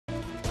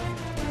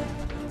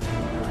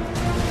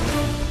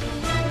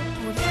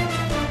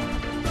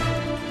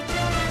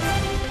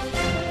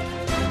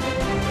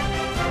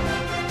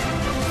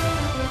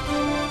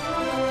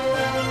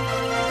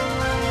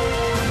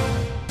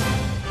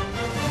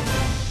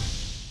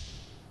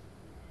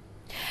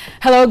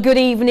Hello, good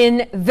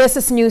evening. This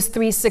is News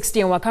 360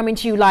 and we're coming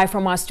to you live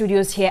from our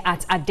studios here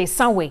at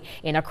Adesanwe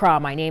in Accra.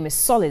 My name is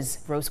Solis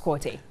Rose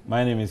Corte.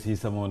 My name is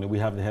Hisamone. We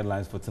have the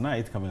headlines for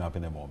tonight coming up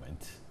in a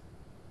moment.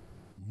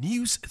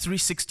 News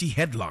 360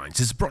 Headlines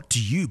is brought to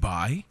you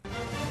by...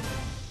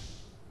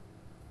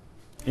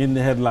 In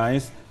the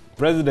headlines,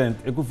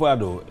 President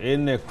Akufo-Addo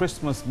in a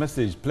Christmas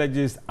message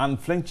pledges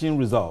unflinching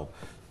resolve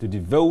to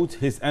devote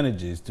his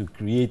energies to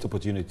create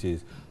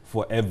opportunities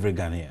for every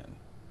Ghanaian.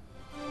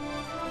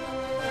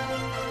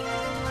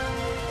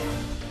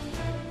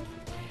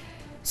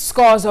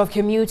 Scores of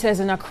commuters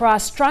in Accra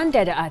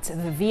stranded at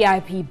the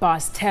VIP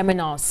bus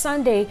terminal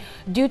Sunday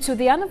due to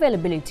the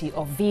unavailability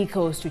of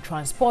vehicles to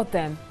transport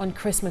them on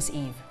Christmas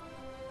Eve.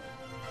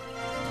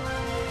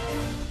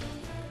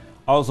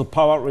 Also,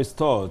 power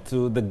restored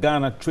to the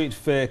Ghana Trade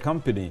Fair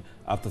Company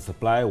after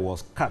supply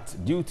was cut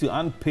due to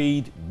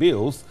unpaid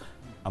bills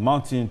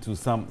amounting to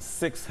some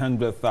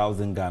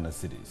 600,000 Ghana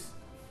cedis.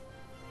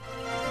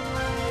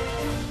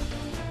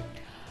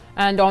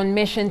 And on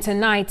Mission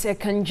tonight, a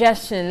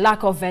congestion,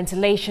 lack of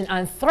ventilation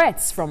and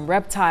threats from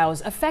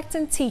reptiles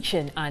affecting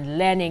teaching and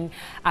learning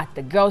at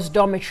the girls'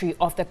 dormitory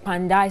of the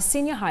Pandai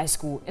Senior High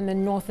School in the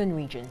northern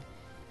region.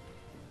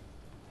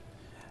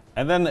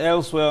 And then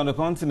elsewhere on the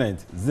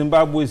continent,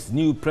 Zimbabwe's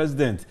new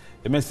president,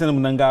 Emmerson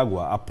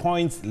Mnangagwa,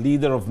 appoints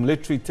leader of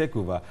military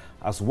takeover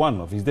as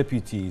one of his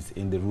deputies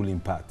in the ruling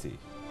party.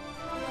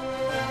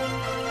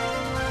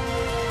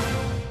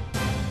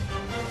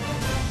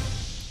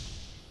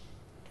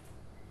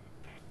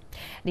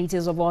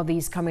 Details of all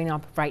these coming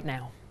up right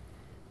now.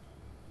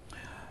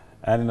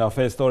 And in our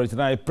first story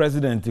tonight,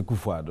 President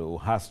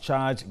Akufo-Addo has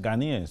charged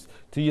Ghanaians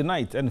to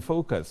unite and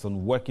focus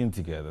on working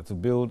together to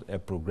build a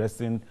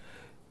progressing,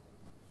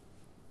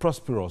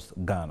 prosperous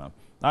Ghana.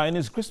 Now, in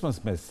his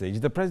Christmas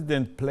message, the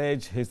president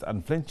pledged his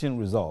unflinching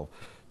resolve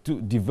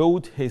to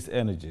devote his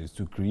energies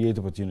to create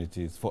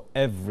opportunities for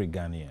every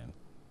Ghanaian.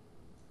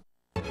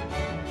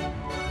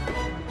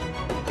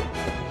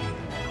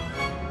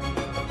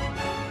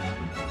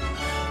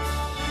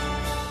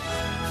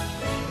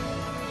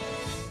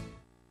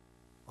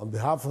 On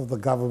behalf of the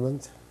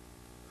government,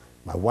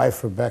 my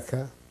wife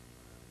Rebecca,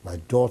 my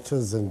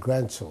daughters and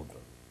grandchildren,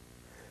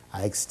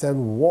 I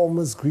extend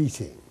warmest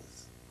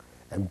greetings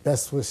and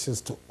best wishes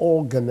to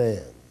all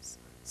Ghanaians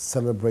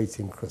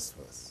celebrating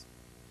Christmas.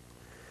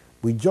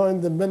 We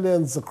join the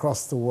millions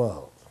across the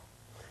world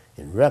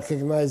in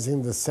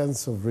recognizing the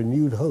sense of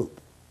renewed hope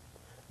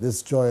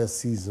this joyous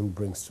season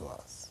brings to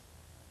us.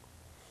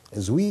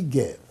 As we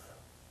give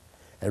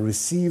and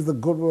receive the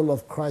goodwill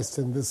of Christ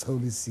in this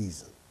holy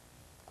season,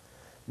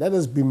 let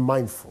us be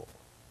mindful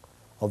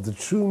of the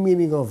true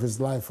meaning of his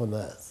life on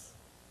earth,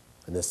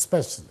 and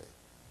especially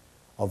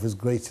of his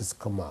greatest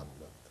commandment.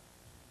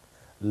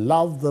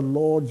 Love the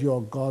Lord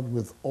your God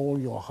with all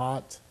your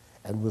heart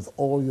and with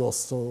all your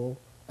soul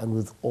and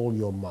with all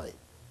your might.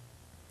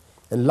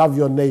 And love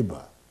your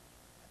neighbor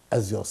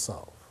as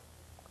yourself.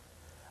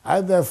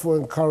 I therefore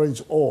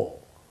encourage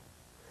all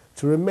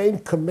to remain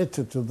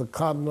committed to the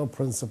cardinal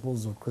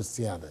principles of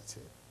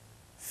Christianity: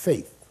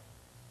 faith,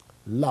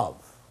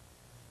 love,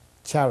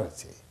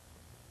 charity,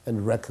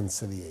 and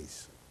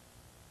reconciliation.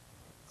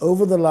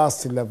 Over the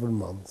last 11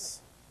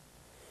 months,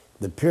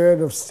 the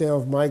period of stay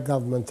of my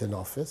government in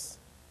office,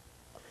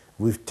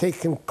 we've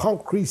taken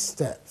concrete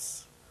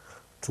steps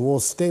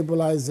towards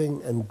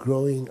stabilizing and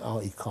growing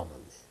our economy,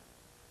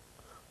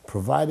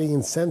 providing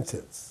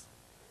incentives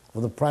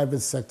for the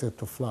private sector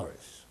to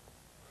flourish,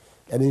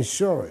 and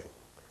ensuring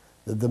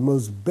that the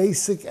most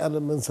basic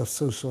elements of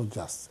social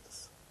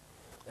justice,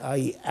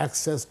 i.e.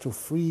 access to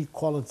free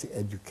quality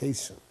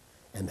education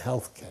and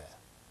health care,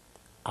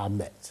 are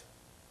met.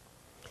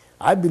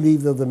 I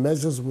believe that the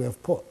measures we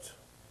have put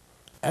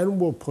and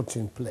will put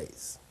in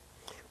place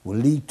will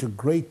lead to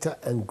greater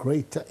and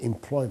greater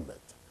employment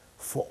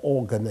for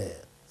all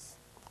Ghanaians,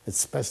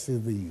 especially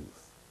the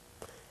youth,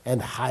 and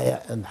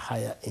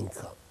higher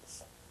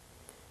incomes.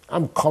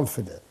 I'm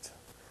confident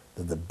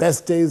that the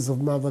best days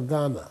of Mother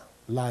Ghana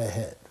lie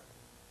ahead.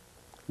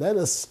 Let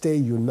us stay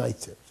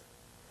united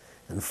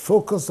and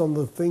focus on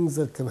the things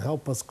that can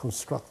help us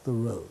construct the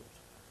road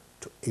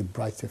to a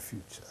brighter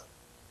future.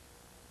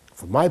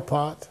 For my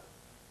part,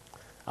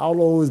 I'll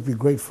always be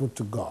grateful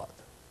to God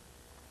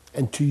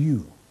and to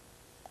you,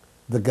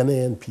 the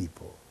Ghanaian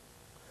people,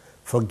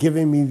 for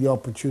giving me the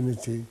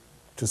opportunity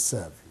to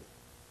serve you.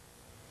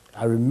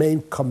 I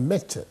remain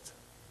committed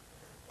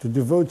to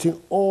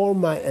devoting all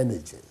my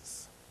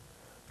energies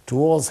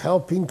towards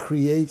helping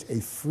create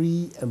a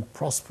free and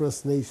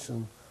prosperous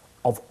nation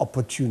of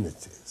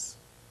opportunities,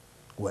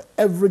 where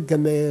every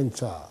Ghanaian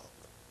child,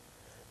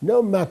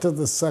 no matter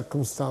the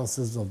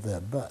circumstances of their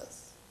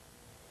birth,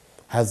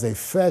 has a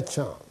fair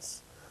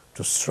chance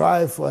to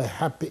strive for a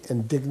happy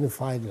and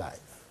dignified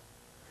life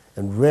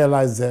and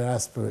realize their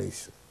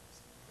aspirations,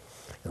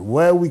 and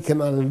where we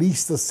can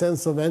unleash the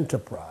sense of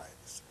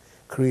enterprise,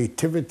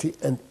 creativity,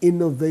 and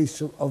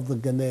innovation of the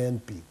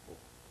Ghanaian people,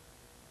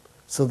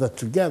 so that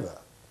together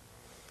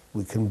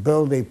we can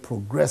build a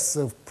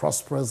progressive,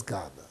 prosperous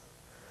Ghana,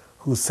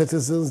 whose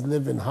citizens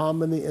live in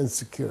harmony and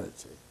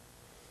security,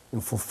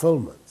 in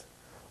fulfillment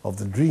of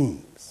the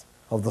dreams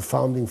of the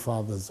founding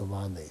fathers of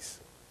our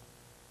nation.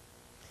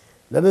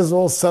 Let us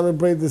all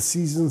celebrate the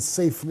season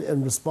safely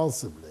and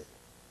responsibly,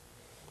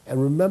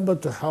 and remember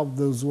to help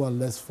those who are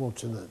less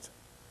fortunate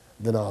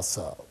than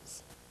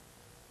ourselves.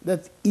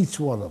 Let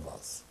each one of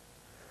us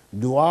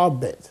do our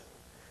bit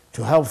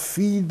to help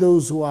feed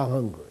those who are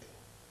hungry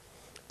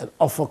and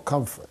offer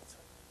comfort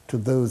to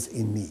those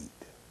in need.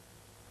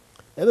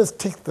 Let us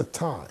take the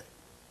time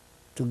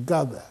to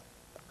gather,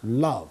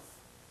 love,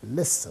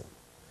 listen,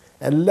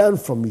 and learn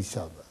from each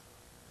other,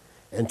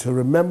 and to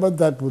remember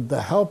that with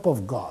the help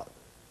of God,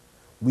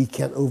 we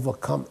can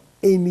overcome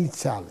any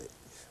challenge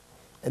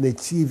and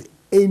achieve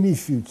any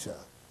future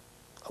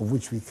of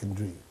which we can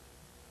dream.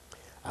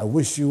 I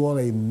wish you all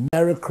a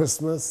Merry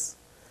Christmas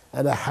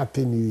and a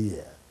Happy New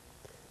Year.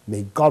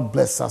 May God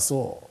bless us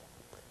all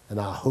and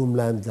our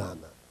homeland Ghana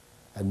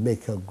and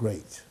make her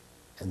great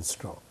and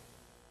strong.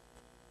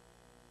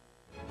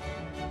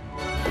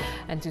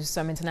 And to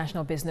some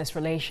international business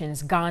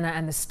relations, Ghana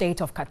and the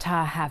state of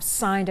Qatar have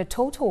signed a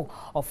total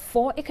of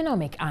 4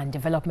 economic and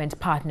development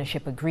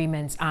partnership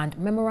agreements and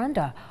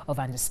memoranda of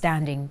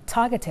understanding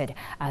targeted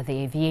at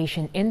the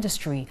aviation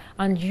industry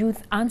and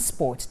youth and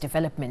sport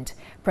development.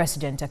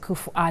 President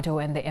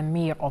Akufo-Addo and the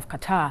Emir of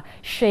Qatar,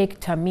 Sheikh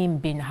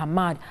Tamim bin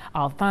Hamad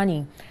Al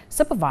Thani,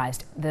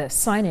 supervised the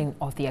signing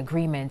of the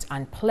agreement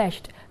and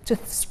pledged to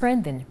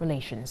strengthen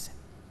relations.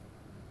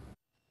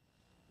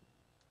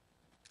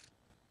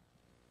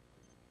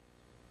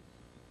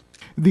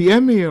 The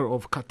Emir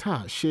of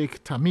Qatar,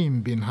 Sheikh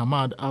Tamim bin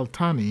Hamad Al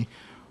Thani,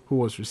 who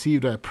was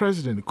received by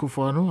President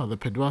Akufo-Addo at the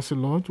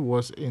Pedwasi Lodge,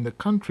 was in the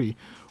country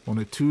on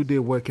a 2-day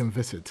working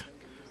visit.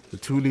 The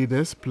two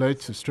leaders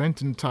pledged to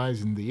strengthen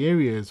ties in the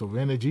areas of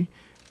energy,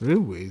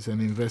 railways and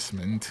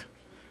investment.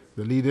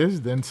 The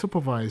leaders then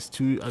supervised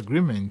 2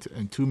 agreements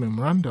and 2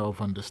 memoranda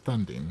of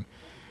understanding.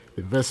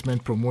 The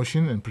investment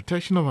promotion and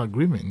protection of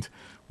agreement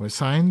were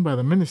signed by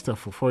the Minister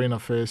for Foreign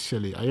Affairs,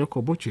 Shelley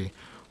Ayoko Boche,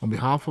 on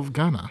behalf of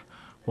Ghana,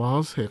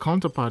 whilst her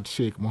counterpart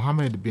Sheikh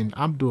Mohammed bin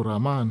Abdul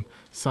Rahman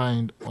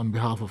signed on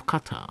behalf of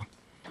Qatar.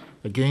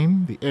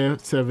 Again, the air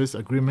service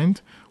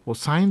agreement was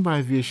signed by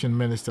Aviation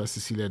Minister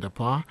Cecilia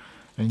Dapar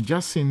and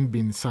Jassin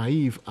bin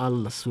Saif Al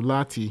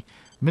Sulati,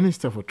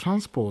 Minister for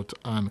Transport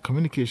and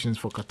Communications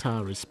for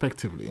Qatar,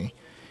 respectively.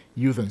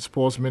 Youth and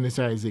Sports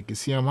Minister Isaac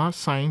Isiama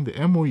signed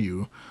the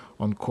MOU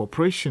on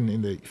cooperation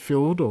in the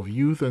field of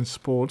youth and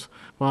sports,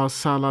 while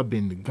Salah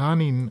bin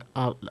Ghanin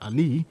Al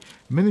Ali,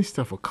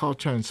 Minister for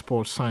Culture and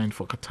Sports, signed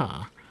for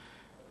Qatar.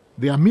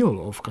 The Emir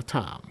of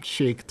Qatar,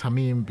 Sheikh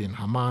Tamim bin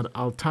Hamad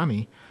Al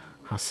Thani,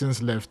 has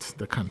since left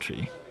the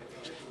country.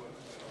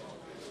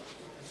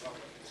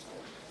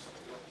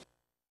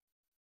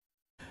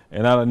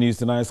 In other news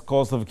tonight,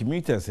 scores of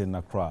commuters in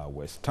Accra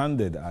were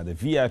stranded at the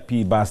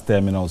VIP bus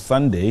terminal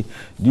Sunday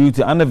due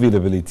to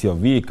unavailability of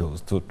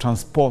vehicles to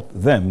transport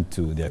them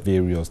to their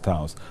various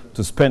towns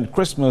to spend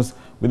Christmas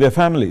with their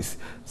families.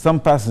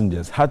 Some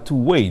passengers had to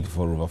wait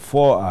for over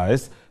 4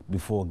 hours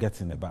before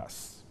getting a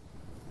bus.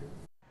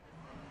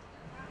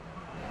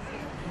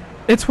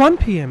 It's 1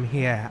 p.m.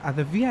 here at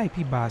the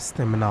VIP bus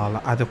terminal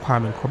at the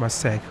Kwame Nkrumah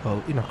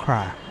Circle in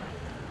Accra.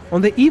 On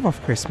the eve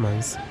of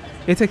Christmas,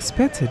 it's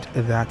expected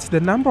that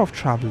the number of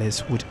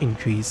travelers would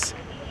increase.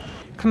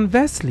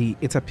 Conversely,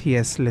 it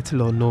appears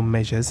little or no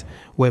measures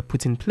were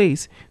put in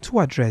place to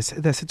address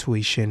the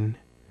situation.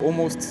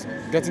 Almost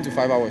getting to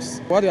 5 hours.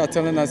 What they are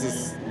telling us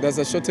is there's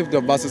a shortage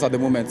of buses at the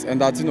moment, and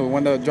that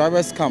when the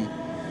drivers come,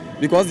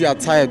 because they are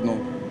tired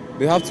now,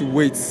 they have to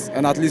wait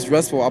and at least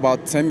rest for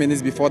about 10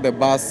 minutes before the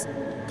bus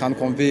can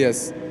convey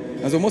us.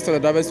 And so most of the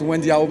drivers, when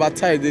they are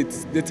overtired,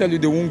 they tell you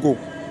they won't go.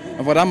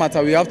 And for that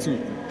matter, we have to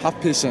have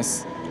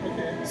patience.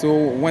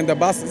 So when the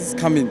bus is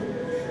coming,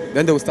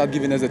 then they will start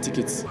giving us the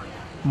tickets.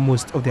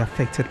 Most of the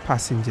affected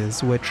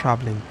passengers were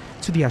traveling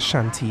to the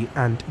Ashanti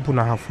and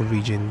Bunahafo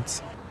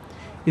regions.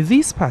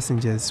 These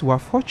passengers who are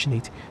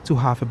fortunate to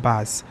have a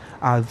bus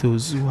are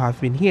those who have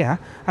been here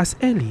as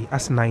early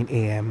as 9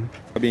 a.m.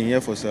 I've been here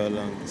for so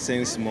long,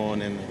 since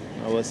morning.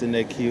 I was in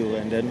the queue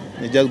and then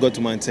I just got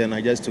to my turn.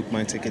 I just took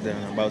my ticket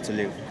and I'm about to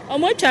leave.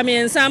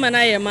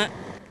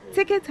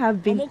 Tickets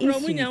have been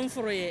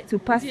issued to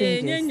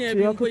passengers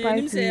to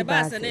occupy 3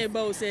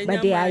 buses,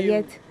 but they are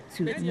yet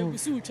to move.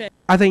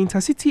 At the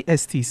Intercity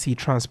STC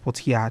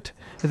Transport Yard,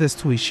 the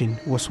situation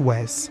was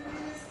worse.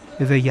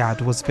 The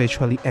yard was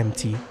virtually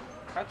empty.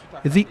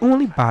 The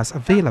only bus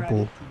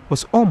available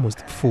was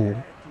almost full.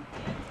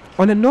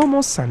 On a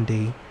normal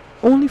Sunday,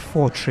 only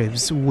 4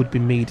 trips would be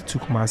made to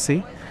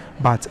Kumasi,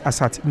 but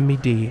as at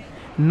midday,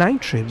 9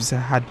 trips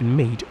had been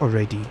made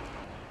already.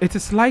 It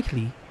is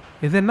likely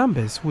the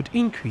numbers would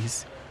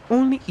increase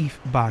only if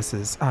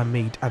buses are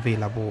made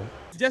available.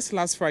 Just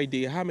last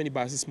Friday, how many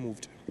buses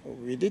moved?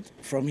 We did,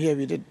 from here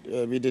we did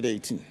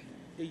 18.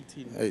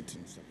 18.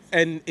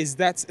 And is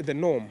that the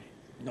norm?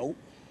 No.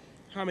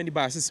 How many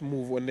buses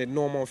move on the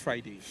normal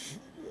Friday?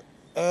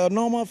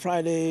 Normal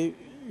Friday,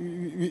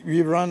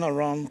 we run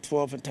around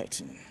 12 and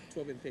 13.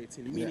 12 and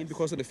 13, meaning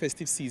because of the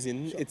festive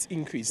season, it's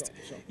increased.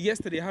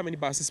 Yesterday, how many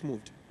buses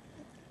moved?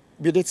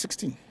 We did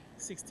 16.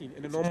 16.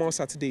 And a normal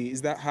Saturday,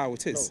 is that how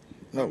it is?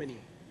 No. How many?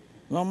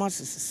 Normal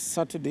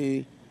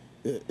Saturday,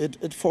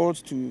 it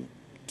falls to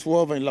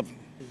 12 and 11.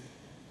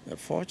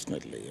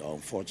 Fortunately or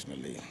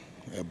unfortunately,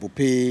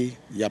 Bupe,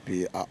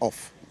 Yapi are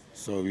off.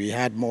 So we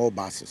had more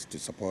buses to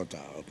support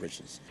our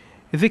operations.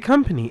 The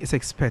company is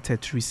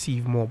expected to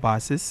receive more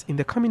buses in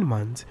the coming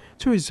months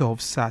to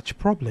resolve such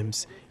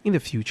problems in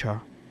the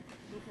future.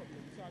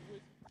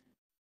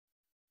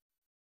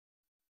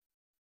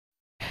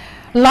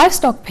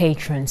 Livestock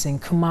patrons in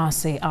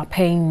Kumasi are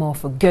paying more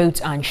for goats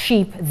and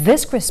sheep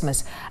this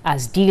Christmas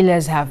as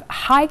dealers have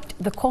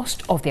hiked the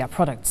cost of their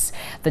products.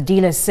 The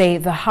dealers say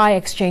the high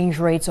exchange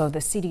rates of the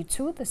cedi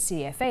to the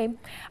CFA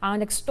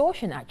and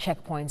extortion at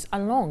checkpoints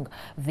along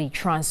the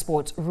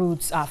transport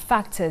routes are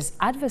factors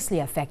adversely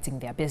affecting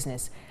their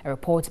business. A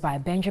report by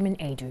Benjamin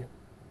Edu.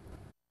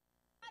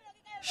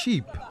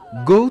 Sheep,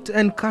 goat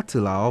and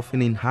cattle are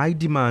often in high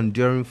demand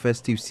during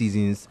festive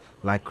seasons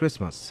like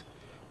Christmas.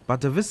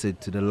 But a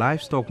visit to the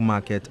livestock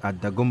market at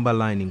Dagomba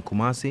Line in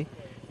Kumasi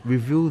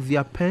revealed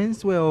their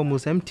pens were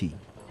almost empty.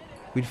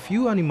 With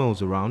few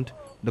animals around,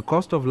 the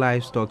cost of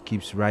livestock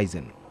keeps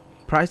rising.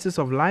 Prices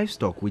of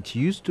livestock, which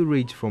used to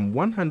range from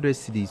 100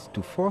 cedis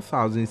to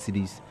 4,000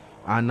 cedis,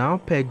 are now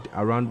pegged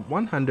around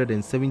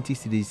 170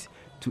 cedis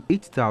to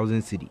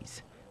 8,000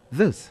 cedis.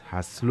 This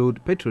has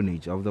slowed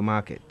patronage of the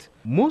market.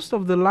 Most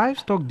of the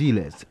livestock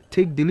dealers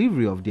take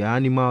delivery of their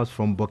animals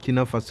from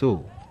Burkina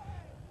Faso.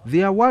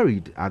 They are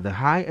worried at the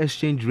high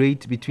exchange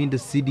rate between the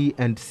cedi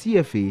and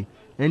CFA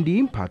and the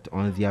impact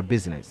on their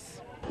business.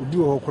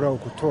 Due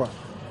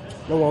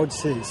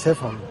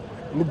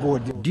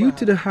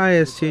to the high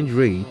exchange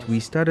rate, we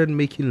started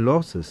making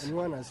losses.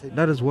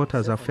 That is what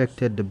has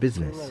affected the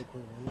business.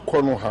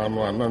 Once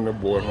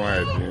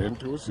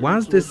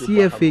the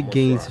CFA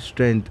gains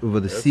strength over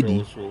the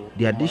cedi,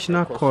 the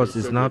additional cost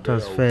is now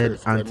transferred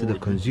onto the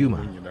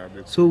consumer,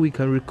 so we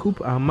can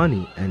recoup our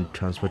money and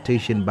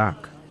transportation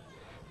back.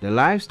 The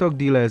livestock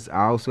dealers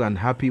are also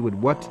unhappy with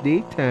what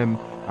they term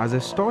as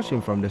extortion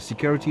from the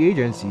security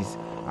agencies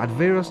at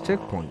various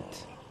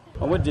checkpoints.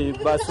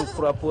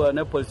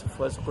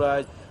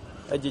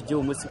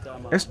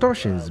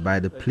 Extortions by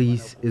the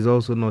police is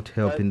also not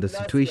helping the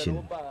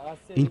situation.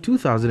 In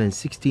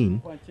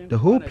 2016, the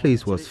whole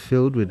place was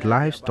filled with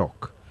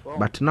livestock,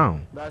 but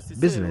now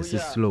business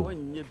is slow.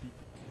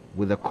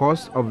 With the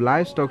cost of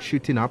livestock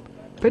shooting up,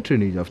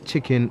 patronage of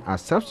chicken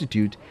as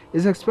substitute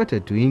is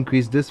expected to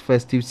increase this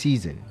festive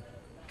season.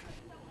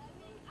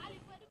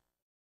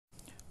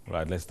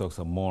 Right, let's talk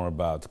some more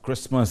about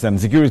Christmas. And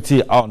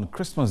security on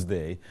Christmas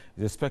Day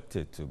is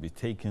expected to be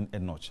taken a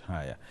notch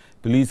higher.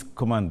 Police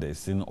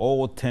commanders in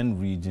all 10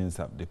 regions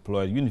have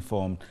deployed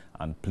uniformed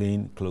and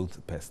plain-clothes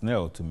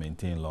personnel to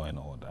maintain law and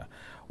order.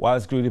 While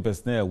security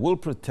personnel will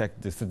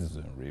protect the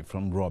citizenry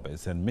from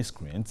robbers and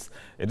miscreants,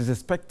 it is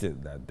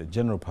expected that the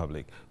general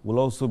public will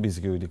also be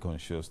security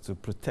conscious to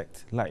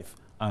protect life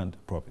and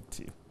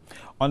property.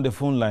 On the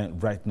phone line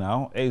right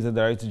now is the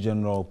Director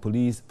General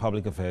Police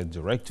Public Affairs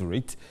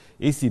Directorate,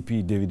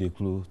 ACP David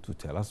Eklu, to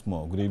tell us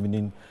more. Good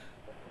evening,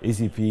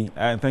 ACP,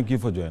 and thank you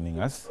for joining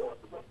us.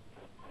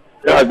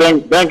 Yeah,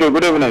 thank you.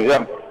 Good evening.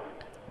 Yeah.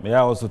 May I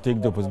also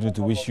take the opportunity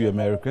to wish you a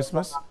Merry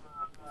Christmas?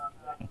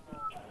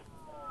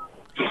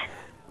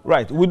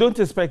 Right, we don't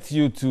expect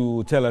you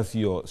to tell us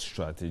your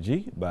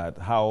strategy, but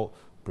how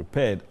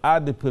prepared are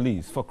the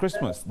police for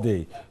Christmas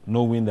Day,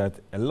 knowing that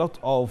a lot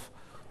of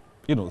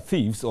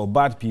thieves or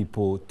bad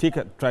people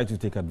try to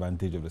take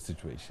advantage of the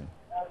situation?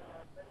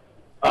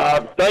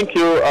 Thank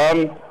you.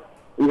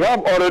 We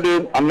have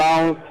already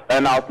announced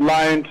and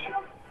outlined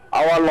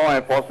our law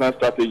enforcement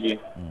strategy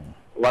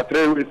about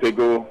 3 weeks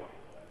ago,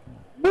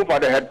 both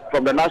at the head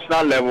from the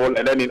national level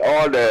and then in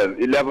all the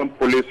 11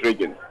 police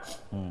regions.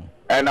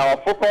 And our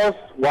focus,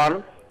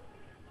 one,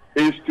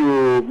 is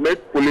to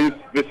make police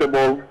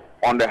visible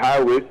on the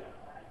highways.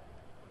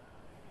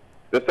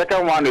 The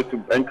second one is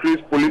to increase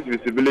police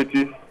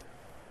visibility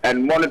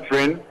and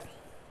monitoring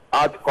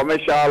at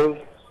commercial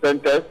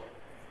centers,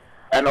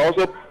 and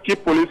also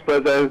keep police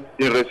presence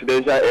in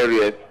residential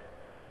areas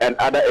and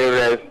other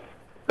areas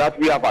that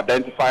we have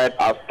identified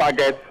as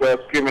targets where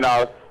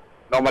criminals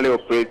normally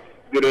operate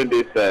during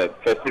this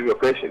festive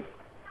occasion.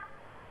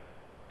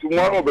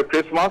 Tomorrow will be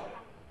Christmas,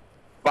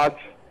 but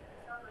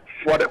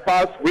for the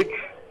past week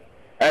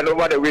and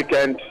over the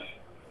weekend,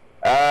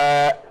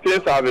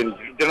 things have been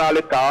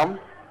generally calm.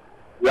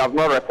 We have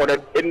not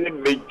recorded any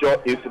major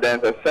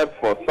incidents except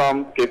for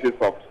some cases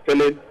of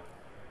stealing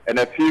and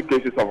a few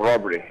cases of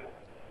robbery.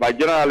 But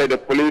generally, the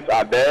police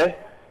are there,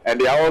 and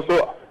they are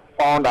also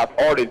found at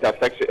all the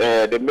intersections,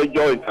 the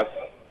major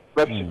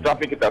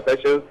traffic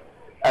intersections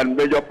and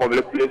major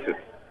public places.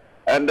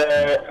 And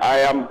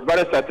I am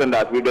very certain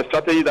that with the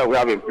strategy that we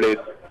have in place,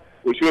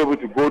 we should be able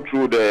to go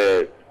through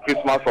the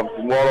Christmas from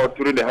tomorrow,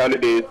 during the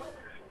holidays,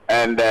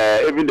 and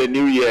even the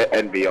New Year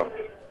and beyond.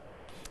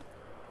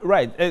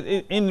 Right.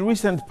 In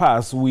recent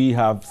past, we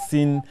have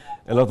seen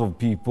a lot of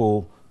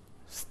people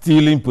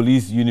stealing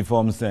police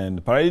uniforms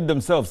and parading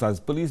themselves as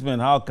policemen.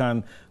 How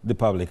can the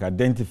public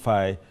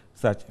identify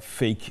such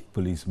fake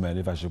policemen,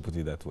 if I should put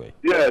it that way?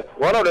 Yes,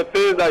 one of the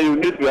things that you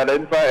need to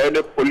identify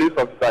any police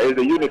officer is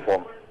the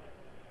uniform,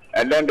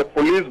 and then the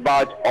police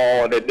badge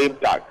or the name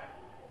tag.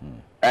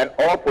 And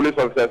all police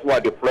officers who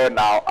are deployed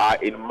now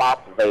are in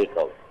marked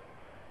vehicles.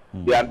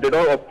 They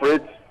don't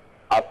operate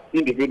as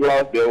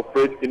individuals, they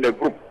operate in a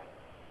group.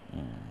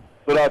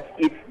 So that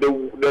if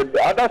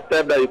the other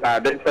step that you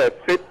can identify a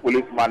fake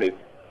policeman is,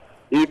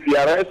 if he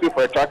arrests you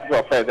for a traffic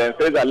offense and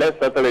says that let's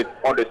settle it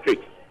on the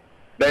street,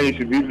 then you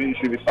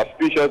should be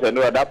suspicious and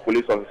know that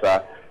police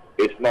officer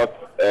is not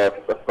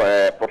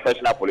a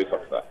professional police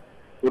officer.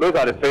 So those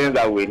are the things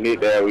that we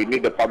need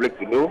the public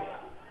to know: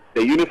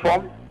 the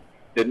uniform,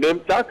 the name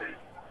tag,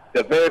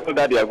 the vehicle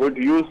that they are going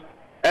to use,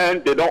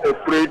 and they don't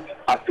operate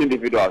as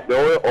individuals. They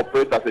always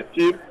operate as a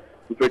team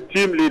with a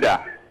team leader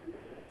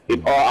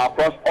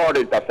across all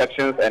the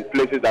intersections and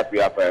places that we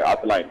have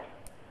outlined.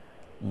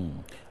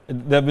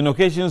 There have been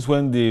occasions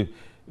when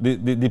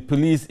the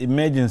police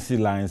emergency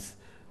lines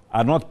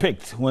are not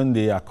picked when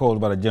they are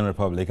called by the general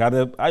public.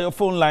 Are your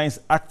phone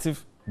lines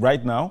active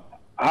right now?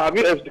 Have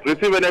you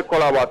received any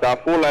call about our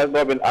phone lines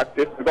not being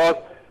active? Because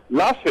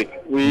last week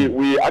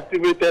we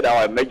activated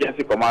our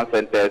emergency command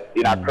centers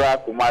in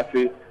Accra,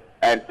 Kumasi,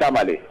 and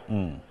Tamale.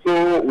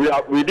 So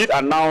we did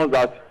announce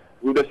that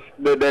with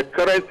the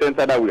current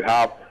center that we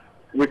have,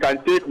 we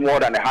can take more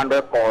than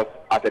 100 calls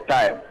at a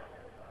time.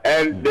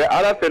 And the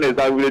other thing is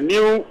that with the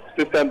new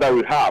system that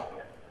we have,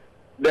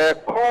 the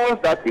calls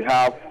that we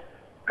have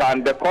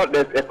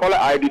there's a caller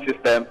ID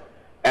system,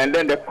 and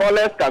then the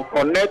callers can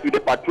connect with the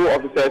patrol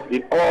officers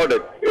in all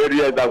the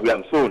areas that we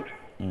have zoned.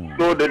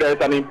 So there is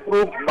an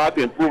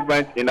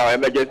improvement in our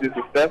emergency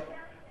system,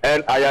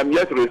 and I am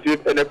yet to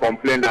receive any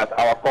complaint that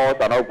our calls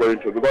are not going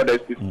through, because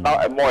it's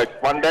now more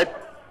expanded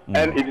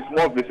and it is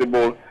more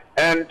visible,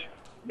 and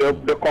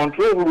the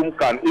control room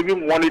can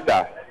even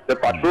monitor the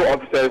patrol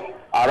officers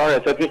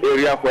around a certain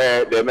area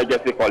where the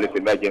emergency call is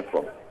emerging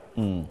from.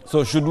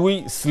 So should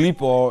we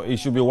sleep, or it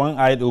should be one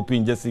eye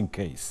open just in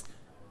case?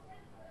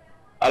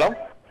 Hello?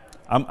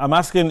 I'm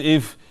asking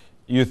if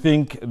you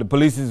think the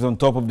police is on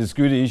top of the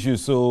security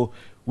issues, so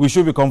we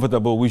should be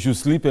comfortable. We should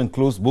sleep and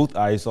close both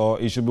eyes,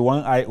 or it should be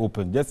one eye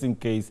open just in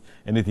case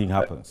anything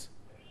happens.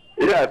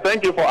 Yeah,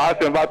 thank you for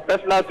asking. But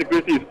personal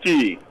security is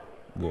key.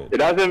 Good. It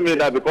doesn't mean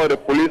that because the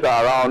police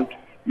are around,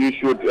 you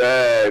should,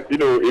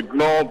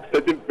 ignore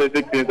certain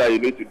basic things that you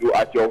need to do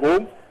at your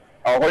home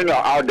or when you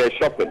are out there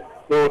shopping.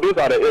 So those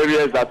are the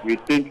areas that we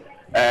think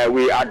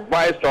we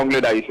advise strongly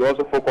that you should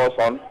also focus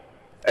on,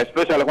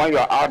 especially when you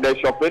are out there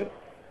shopping.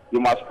 You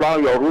must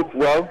plan your route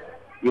well.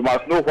 You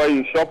must know where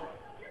you shop.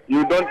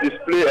 You don't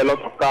display a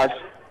lot of cash.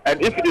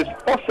 And if it is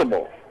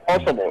possible,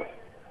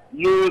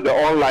 use the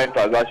online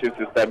transaction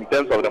system in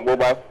terms of the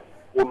mobile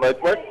phone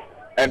network,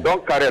 and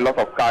don't carry a lot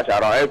of cash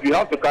around. If you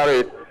have to carry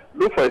it,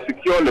 look for a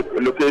secure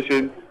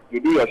location, you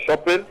do your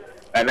shopping,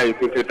 and then you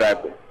quickly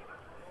drive it.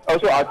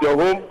 Also at your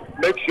home,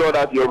 make sure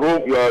that your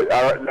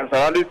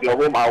surroundings in your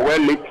home are well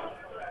lit.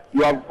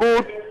 You have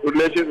good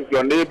relations with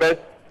your neighbors,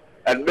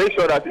 and make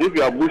sure that if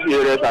you have bushy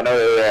areas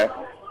and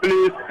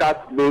please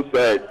cut those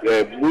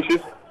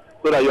bushes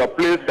so that your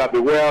place can be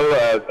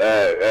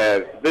well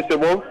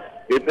visible.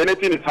 If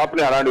anything is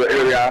happening around your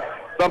area,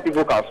 some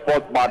people can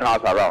spot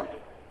madhouse around.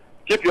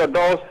 Keep your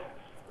doors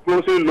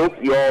closely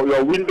locked,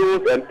 your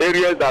windows and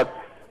areas that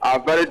are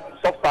very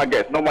soft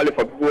targets, normally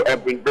for people who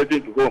have been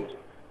breaking into homes.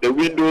 The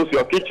windows,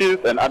 your kitchens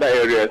and other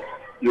areas,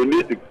 you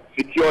need to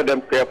secure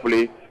them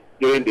carefully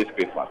during this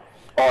Christmas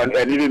and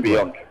even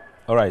beyond.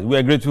 All right, we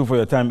are grateful for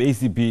your time.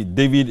 ACP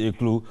David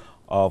Eklu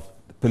of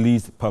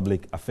Police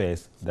Public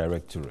Affairs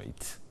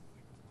Directorate.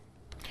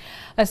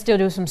 Let's still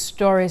do some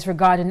stories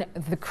regarding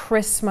the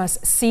Christmas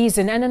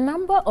season, and a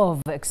number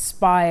of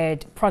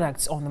expired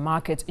products on the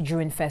market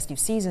during festive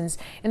seasons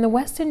in the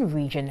Western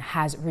region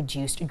has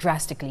reduced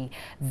drastically.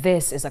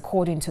 This is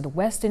according to the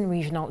Western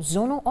Regional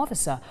Zonal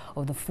Officer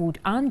of the Food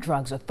and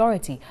Drugs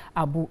Authority,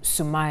 Abu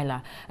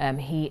Sumaila.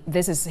 He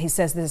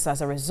says this is as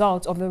a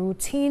result of the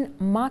routine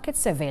market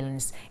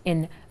surveillance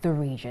in the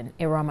region.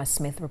 Irama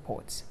Smith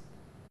reports.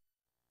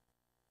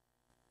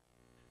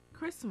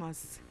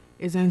 Christmas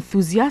is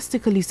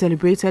enthusiastically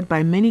celebrated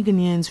by many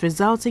Ghanaians,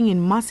 resulting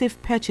in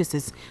massive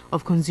purchases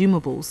of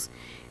consumables.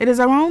 It is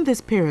around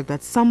this period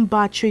that some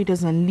bad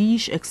traders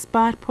unleash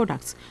expired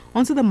products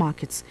onto the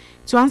markets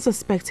to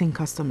unsuspecting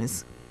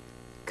customers.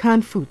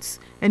 Canned foods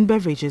and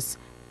beverages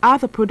are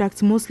the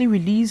products mostly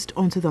released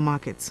onto the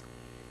markets.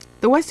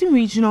 The Western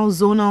Regional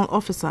Zonal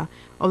Officer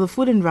of the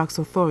Food and Drugs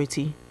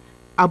Authority,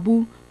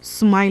 Abu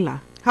Sumaila,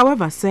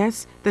 however,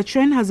 says the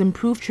trend has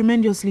improved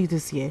tremendously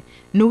this year,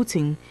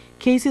 noting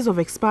cases of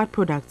expired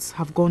products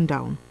have gone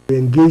down. We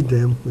engage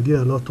them, we did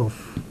a lot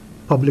of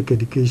public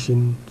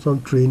education,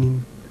 some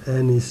training,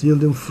 and it's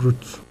yielding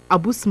fruit.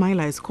 Abu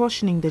Sumaila is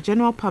cautioning the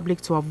general public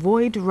to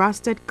avoid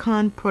rusted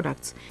canned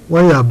products.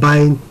 When you are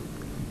buying,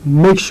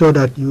 make sure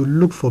that you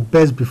look for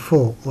best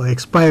before or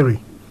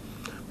expiry.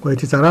 But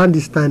it is around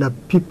this time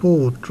that people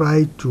will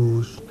try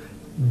to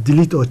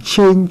delete or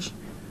change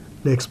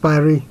the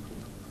expiry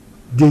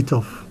date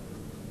of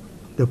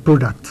the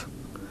product.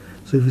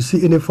 So if you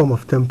see any form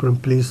of tampering,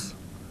 please,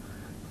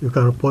 you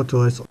can report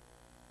to us.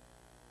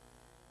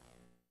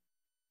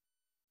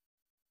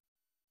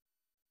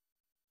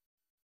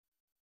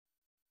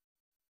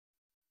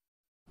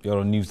 You're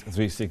on News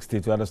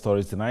 360. To other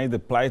stories tonight, the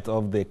plight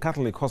of the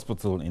Catholic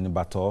Hospital in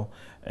Bato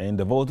in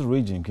the Volta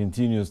region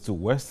continues to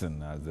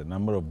worsen as the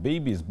number of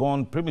babies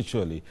born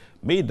prematurely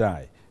may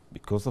die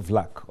because of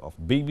lack of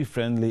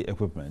baby-friendly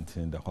equipment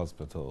in the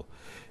hospital.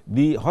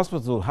 The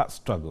hospital had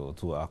struggled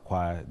to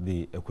acquire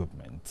the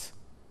equipment.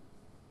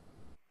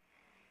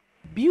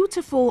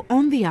 Beautiful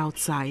on the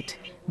outside,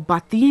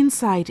 but the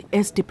inside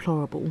is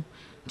deplorable.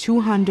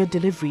 200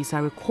 deliveries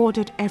are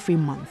recorded every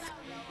month.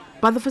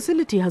 But the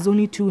facility has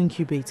only 2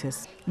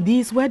 incubators.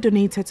 These were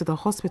donated to the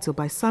hospital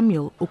by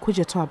Samuel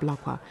Okujeto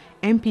Ablakwa,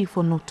 MP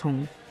for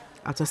Notong,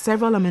 after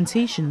several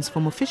lamentations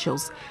from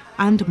officials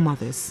and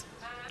mothers.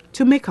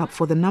 To make up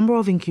for the number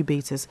of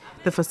incubators,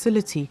 the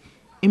facility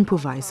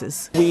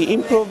improvises. We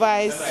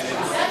improvise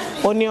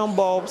onion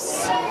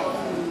bulbs,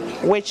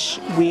 which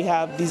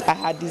I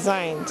had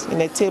designed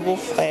in a table,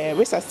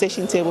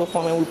 resuscitation table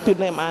form, and we put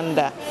them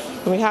under.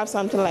 We have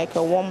something like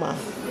a warmer.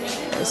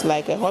 It's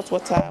like a hot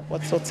water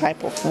bottle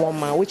type of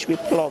warmer, which we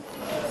plug.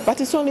 But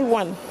it's only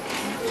one.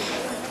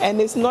 And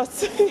it's not,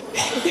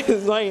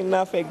 it's not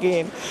enough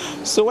again.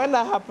 So when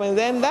that happens,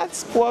 then that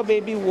poor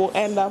baby will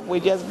end up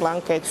with just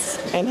blankets.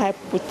 And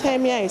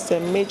hypothermia is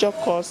a major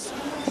cause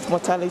of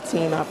mortality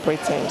in our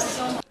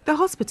preterms. The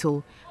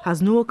hospital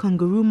has no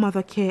kangaroo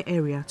mother care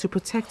area to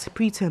protect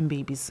preterm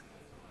babies.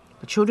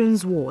 The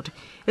children's ward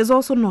is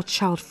also not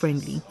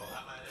child-friendly.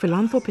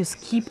 Philanthropists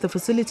keep the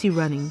facility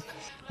running,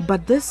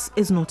 but this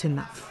is not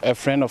enough. A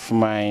friend of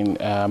mine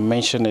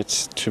mentioned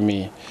it to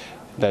me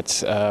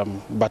that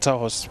Bata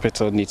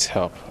Hospital needs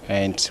help.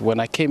 And when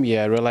I came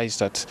here, I realized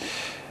that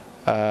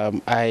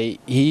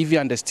he even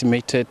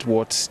underestimated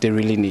what they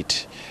really need.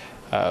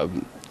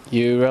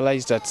 You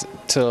realize that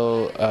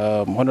till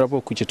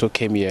Honorable Kucheto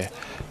came here,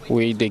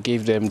 they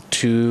gave them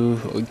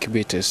 2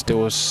 incubators.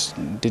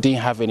 They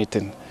didn't have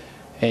anything,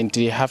 and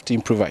they have to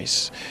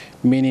improvise,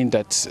 meaning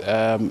that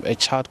a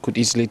child could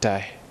easily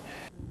die.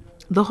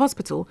 The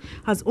hospital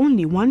has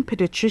only 1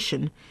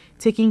 pediatrician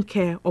taking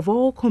care of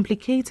all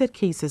complicated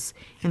cases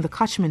in the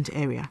catchment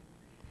area.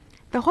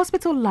 The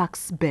hospital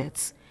lacks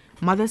beds.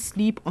 Mothers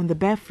sleep on the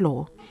bare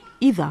floor,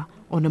 either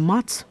on a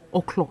mat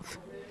or cloth.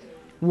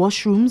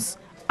 Washrooms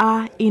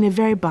are in a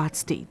very bad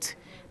state.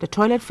 The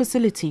toilet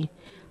facility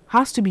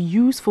has to be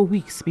used for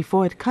weeks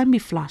before it can be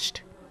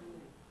flushed.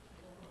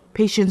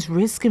 Patients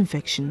risk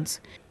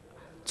infections.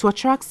 To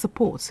attract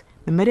support,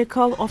 the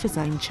medical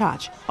officer in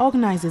charge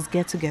organizes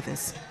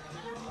get-togethers.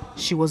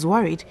 She was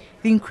worried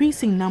the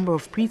increasing number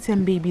of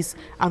preterm babies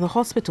at the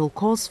hospital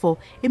calls for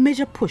a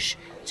major push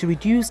to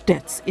reduce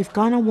deaths if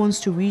Ghana wants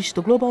to reach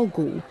the global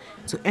goal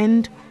to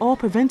end all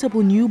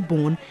preventable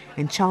newborn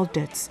and child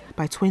deaths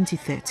by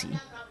 2030.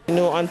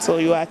 Until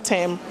you are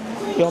 10,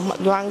 your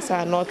lungs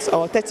are not,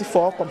 or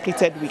 34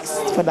 completed weeks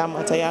for that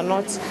matter,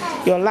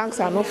 your lungs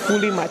are not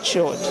fully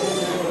matured.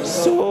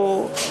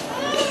 So,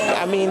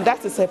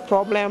 that is a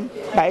problem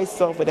by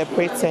itself with the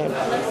preterm.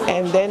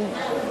 And then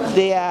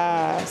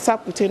their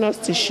subcutaneous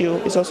tissue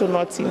is also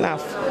not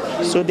enough.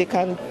 So they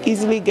can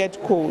easily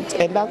get cold,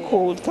 and that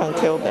cold can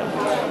kill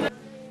them.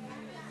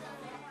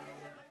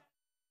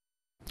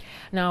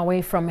 Now,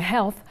 away from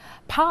health,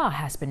 power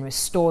has been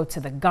restored to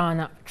the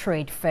Ghana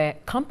Trade Fair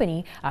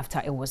Company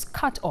after it was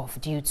cut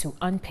off due to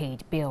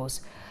unpaid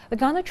bills. The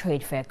Ghana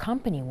Trade Fair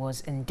Company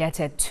was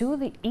indebted to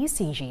the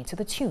ECG to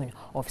the tune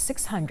of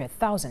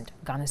 600,000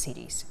 Ghana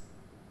cedis.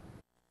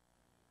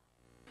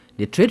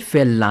 The Trade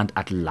Fair land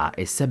at La,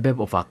 a suburb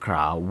of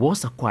Accra,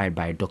 was acquired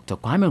by Dr.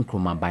 Kwame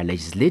Nkrumah by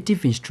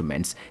legislative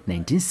instruments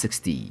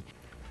 1960.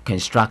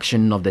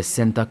 Construction of the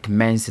center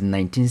commenced in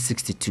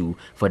 1962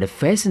 for the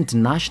first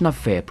international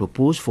fair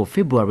proposed for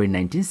February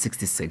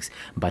 1966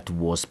 but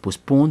was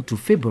postponed to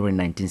February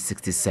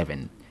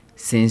 1967.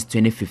 Since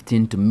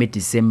 2015 to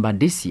mid-December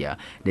this year,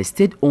 the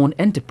state-owned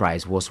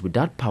enterprise was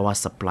without power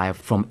supply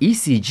from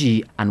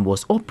ECG and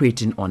was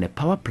operating on a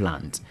power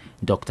plant.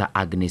 Dr.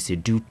 Agnes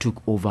Edu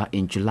took over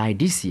in July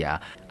this year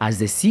as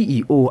the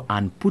CEO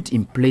and put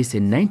in place a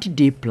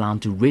 90-day plan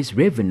to raise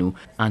revenue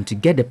and to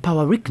get the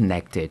power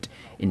reconnected.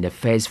 In the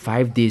first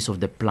 5 days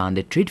of the plan,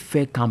 the Trade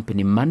Fair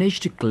Company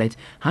managed to collect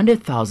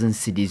 100,000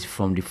 cedis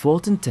from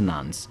defaulting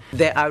tenants.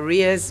 The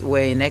arrears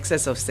were in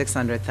excess of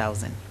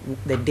 600,000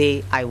 the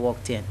day I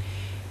walked in.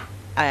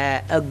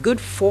 A good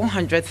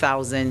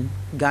 400,000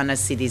 Ghana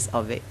cedis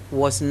of it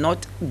was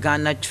not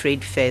Ghana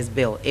Trade Fair's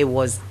bill, it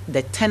was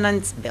the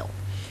tenant's bill.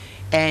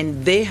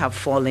 And they have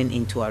fallen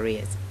into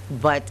arrears.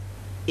 But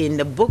in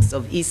the books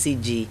of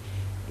ECG,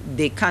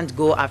 they can't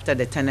go after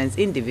the tenants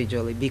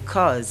individually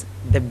because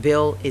the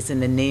bill is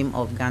in the name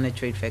of Ghana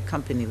Trade Fair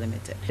Company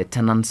Limited. The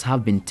tenants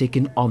have been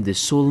taken off the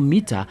sole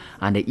meter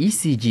and the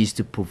ECG is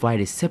to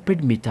provide a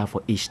separate meter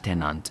for each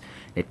tenant.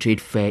 The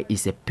trade fair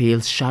is a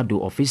pale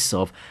shadow of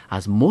itself,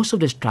 as most of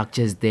the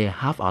structures there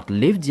have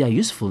outlived their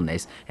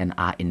usefulness and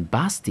are in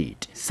bad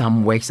state.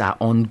 Some works are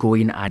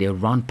ongoing at the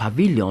round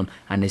pavilion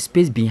and the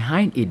space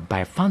behind it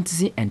by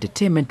Fantasy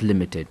Entertainment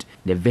Limited.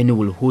 The venue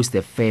will host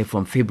the fair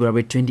from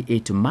February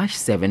 28 to March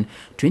 7,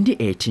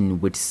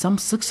 2018, with some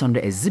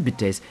 600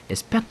 exhibitors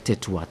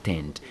expected to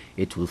attend.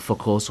 It will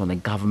focus on the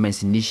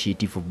government's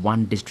initiative of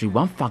One District,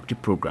 One Factory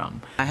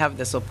program. I have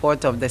the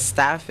support of the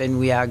staff, and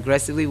we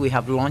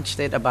have launched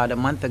it about a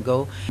month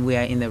ago. We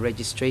are in the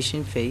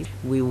registration phase.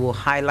 We will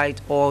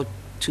highlight all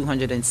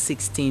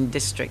 216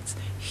 districts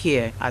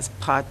here as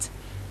part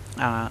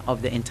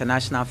of the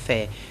international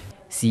fair.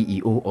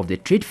 CEO of the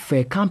trade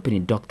fair company,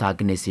 Dr.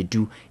 Agnes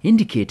Edu,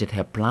 indicated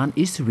her plan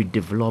is to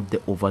redevelop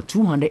the over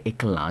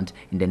 200-acre land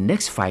in the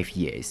next 5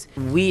 years.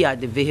 We are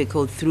the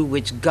vehicle through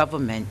which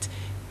government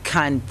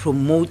can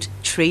promote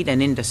trade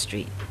and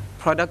industry,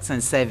 products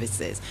and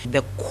services.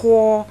 The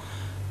core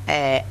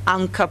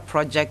anchor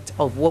project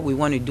of what we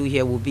want to do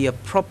here will be a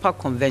proper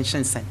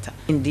convention center.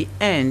 In the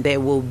end, there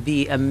will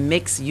be a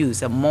mixed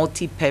use, a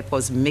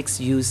multi-purpose mixed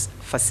use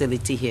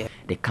facility here.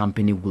 The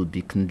company will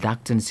be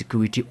conducting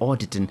security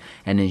auditing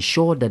and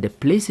ensure that the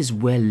place is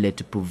well lit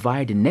to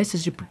provide the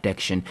necessary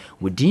protection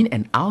within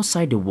and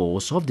outside the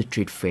walls of the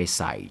trade fair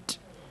site.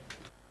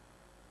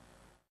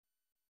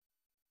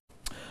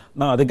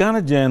 Now, the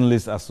Ghana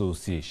Journalists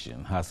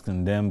Association has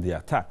condemned the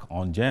attack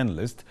on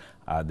journalists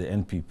at the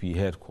NPP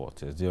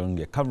headquarters during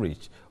a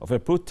coverage of a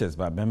protest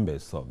by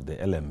members of the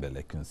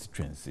Elembele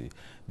constituency.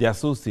 The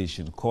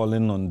association is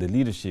calling on the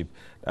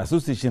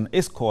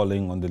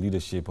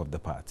leadership of the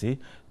party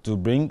to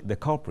bring the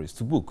culprits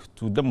to book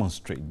to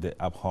demonstrate the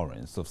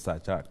abhorrence of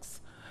such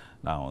acts.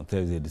 Now, on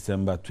Thursday,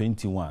 December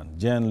 21,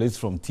 journalists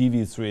from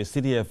TV3,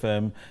 City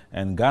FM,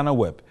 and Ghana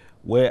Web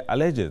were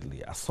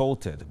allegedly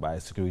assaulted by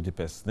security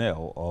persons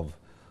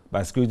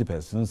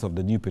of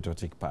the New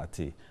Patriotic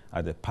Party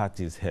at the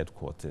party's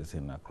headquarters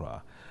in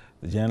Accra.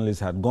 The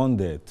journalists had gone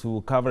there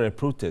to cover a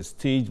protest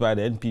staged by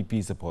the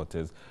NPP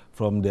supporters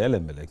from the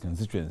Elembele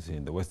constituency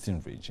in the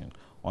Western region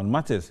on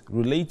matters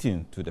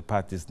relating to the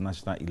party's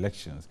national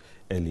elections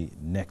early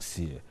next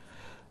year.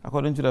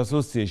 According to the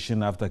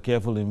association, after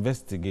careful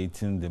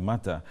investigating the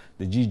matter,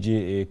 the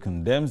GJA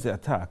condemns the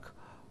attack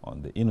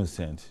on the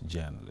innocent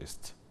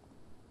journalist.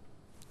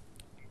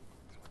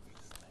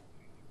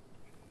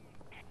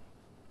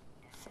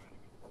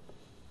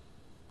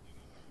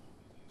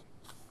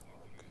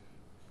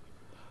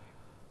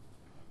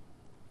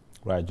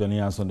 Right, joining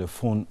us on the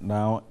phone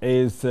now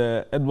is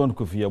Edmond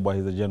Kofi Yeboah.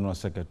 He's the General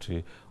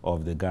Secretary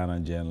of the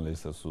Ghana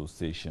Journalists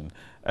Association.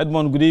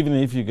 Edmond, good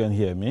evening, if you can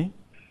hear me.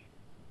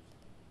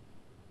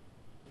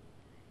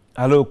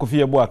 Hello, Kofi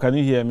Yeboah, can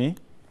you hear me?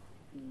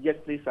 Yes,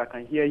 please, I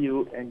can hear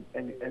you, and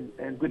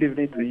good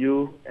evening to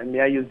you, and may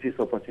I use this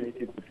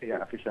opportunity to say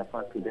an official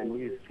thanks to the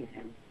news team.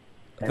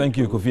 Thank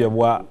you, Kofi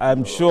Yeboah.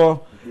 I'm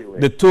sure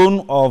the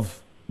tone of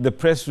the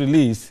press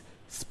release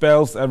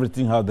spells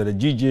everything out, that the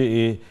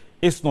GJA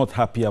is not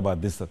happy about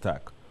this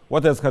attack.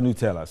 What else can you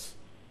tell us?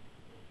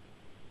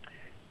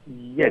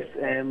 Yes,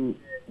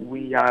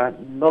 we are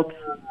not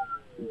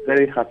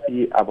very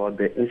happy about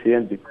the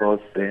incident because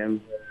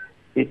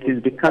it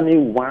is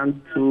becoming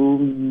one too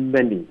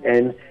many,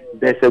 and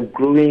there's a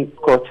growing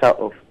culture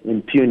of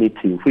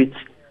impunity which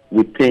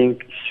we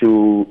think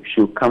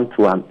should come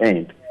to an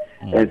end.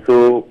 And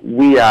so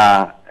we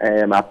are,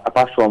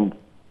 apart from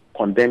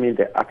condemning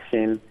the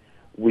action,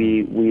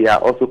 we are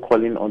also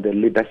calling on the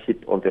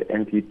leadership of the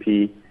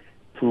NPP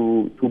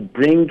to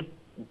bring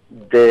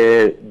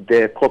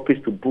the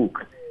culprits to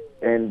book,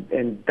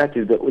 and that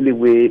is the only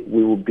way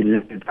we will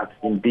believe that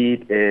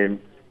indeed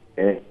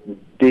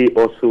they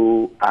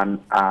also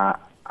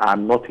are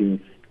not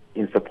in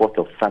support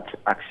of such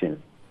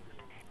action.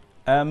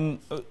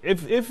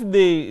 If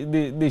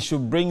they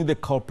should bring the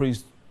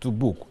culprits to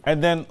book,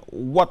 and then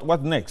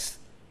what next?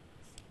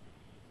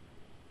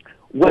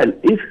 Well,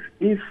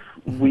 if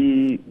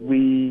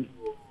we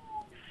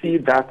see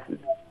that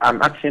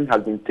an action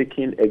has been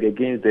taken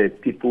against the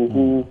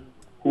people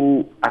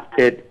who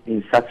acted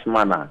in such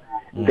manner,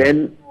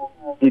 then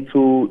it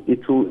will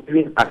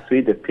even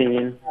assuage the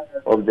pain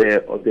of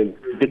the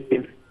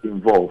victims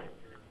involved.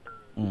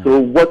 So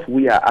what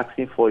we are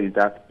asking for is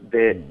that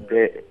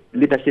the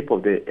leadership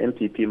of the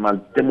NPP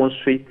must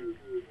demonstrate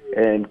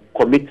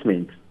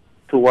commitment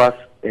towards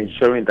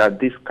ensuring that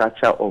this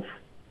culture of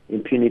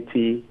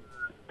impunity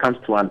comes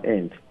to an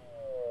end.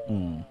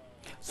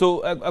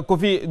 So,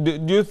 Kofi,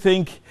 do you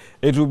think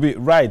it would be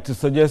right to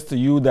suggest to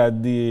you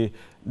that the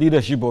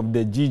leadership of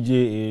the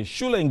GJA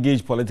should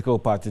engage political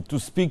parties to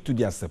speak to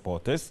their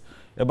supporters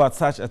about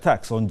such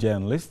attacks on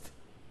journalists?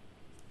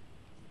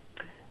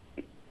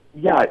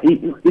 Yeah,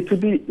 it would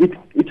be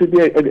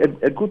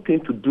a good thing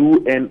to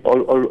do, and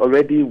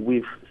already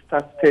we've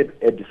started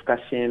a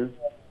discussion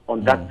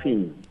on that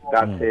theme,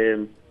 that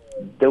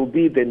there will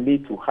be the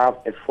need to have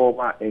a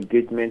formal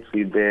engagement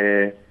with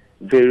the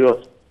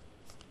various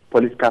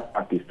political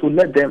parties to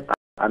let them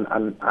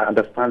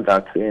understand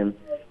that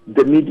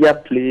the media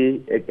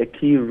play a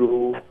key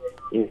role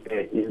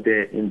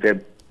in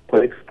the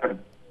political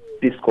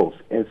discourse,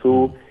 and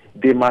so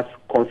they must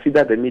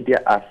consider the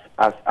media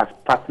as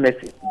partners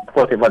in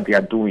whatever they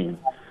are doing.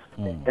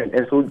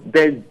 And so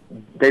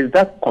there's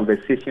that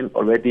conversation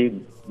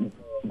already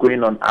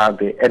going on out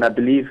there, and I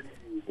believe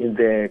in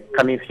the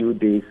coming few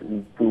days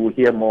we will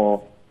hear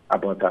more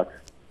about that.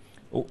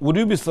 Would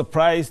you be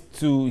surprised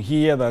to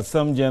hear that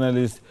some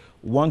journalists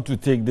want to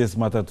take this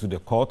matter to the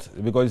court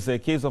because it's a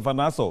case of an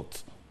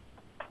assault?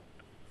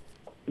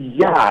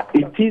 Yeah,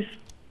 it is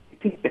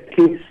a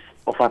case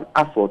of an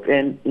assault,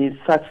 and in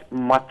such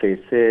matters,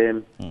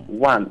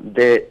 one,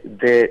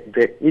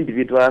 the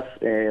individuals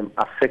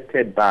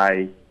affected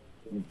by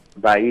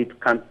it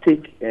can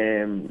take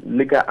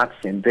legal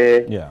action.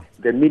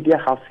 The media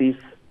houses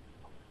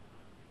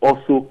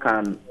also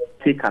can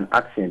take an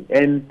action,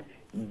 and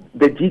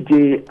the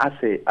GJ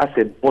as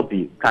a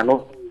body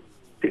cannot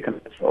take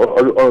an action.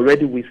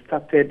 Already we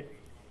started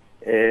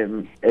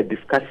a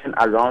discussion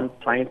around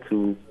trying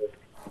to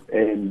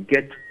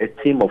get a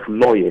team of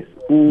lawyers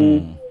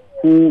who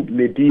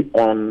may be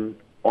on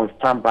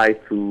standby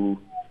to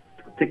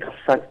take up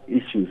such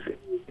issues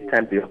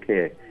anytime they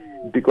occur.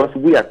 Because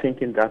we are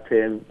thinking that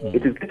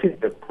it is getting to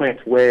the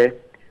point where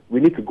we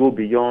need to go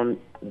beyond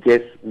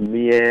just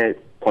mere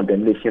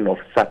condemnation of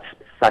such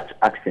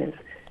actions,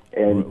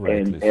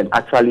 and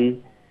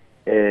actually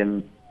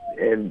take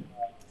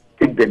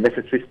the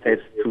necessary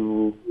steps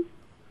to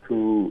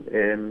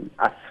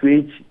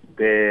assuage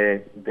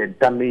the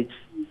damage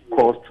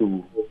caused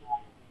to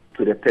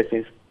the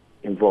persons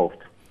involved.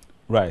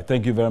 Right.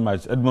 Thank you very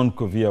much. Edmond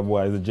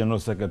Kofi-Aboah is the General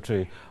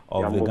Secretary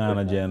of the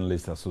Ghana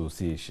Journalists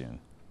Association.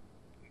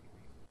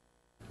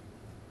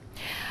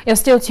 You're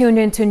still tuned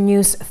into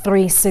News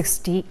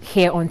 360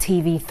 here on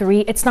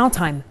TV3. It's now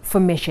time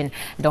for Mission.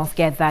 Don't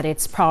forget that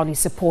it's proudly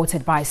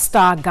supported by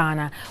Star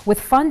Ghana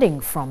with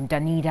funding from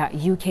Danida,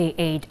 UK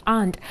Aid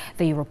and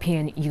the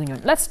European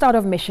Union. Let's start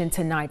off Mission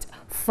tonight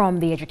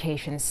from the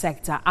education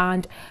sector.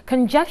 And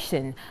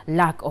congestion,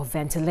 lack of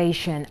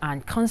ventilation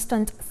and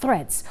constant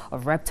threats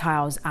of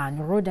reptiles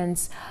and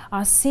rodents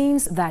are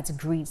scenes that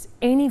greets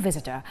any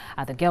visitor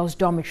at the girls'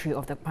 dormitory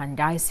of the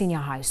Pandai Senior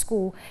High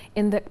School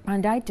in the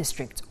Pandai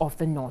district of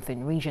the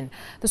Northern Region.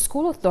 The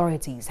school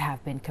authorities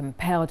have been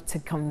compelled to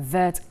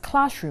convert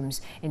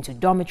classrooms into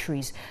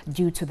dormitories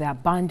due to the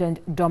abandoned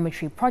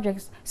dormitory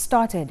projects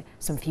started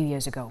some few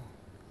years ago.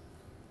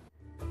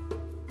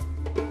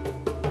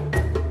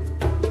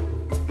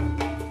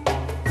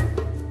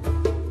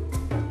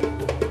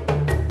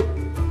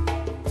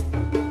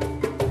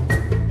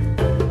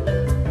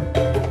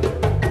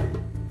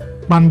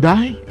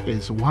 Pandai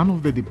is one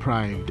of the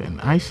deprived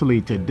and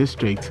isolated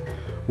districts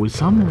with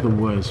some of the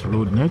worst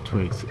road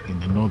networks in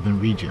the northern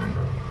region.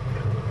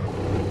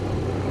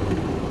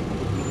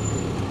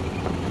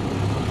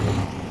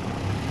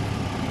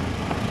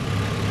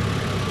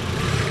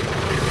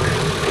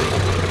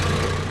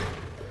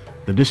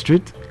 The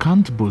district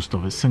can't boast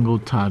of a single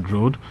tarred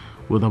road,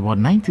 with about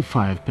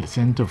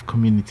 95% of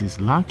communities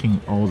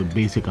lacking all the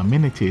basic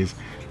amenities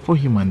for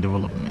human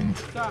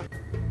development.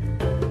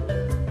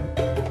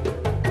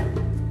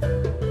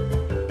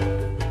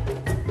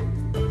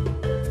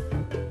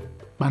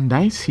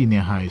 Pandai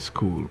Senior High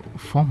School,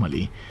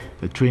 formerly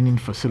the training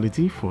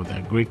facility for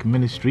the Greek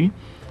ministry,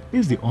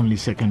 is the only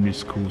secondary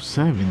school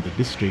serving the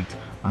district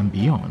and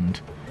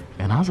beyond,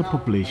 and has a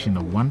population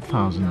of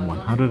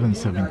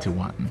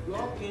 1,171.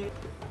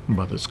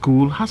 But the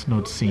school has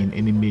not seen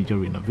any major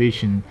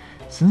renovation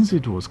since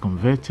it was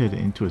converted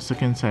into a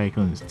second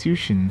cycle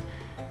institution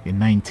in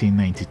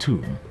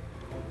 1992.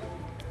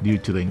 Due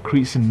to the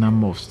increasing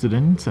number of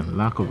students and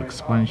lack of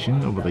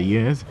expansion over the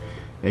years,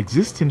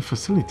 existing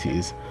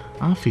facilities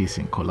are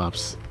facing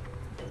collapse.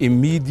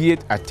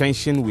 Immediate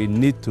attention we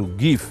need to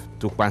give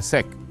to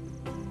Pansek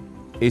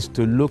is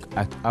to look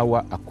at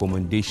our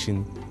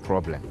accommodation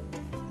problem.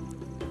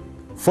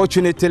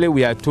 Fortunately,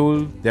 we are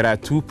told there are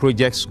two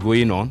projects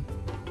going on.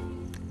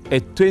 A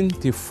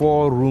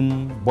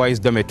 24-room boys'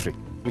 dormitory,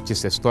 which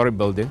is a story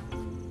building,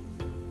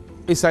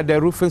 is at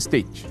the roofing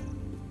stage.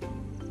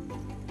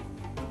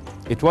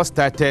 It was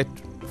started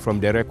from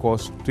the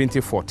records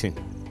 2014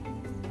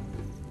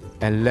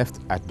 and left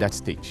at that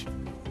stage.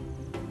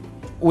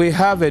 We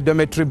have a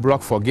dormitory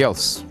block for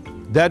girls.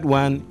 That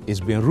one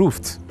is being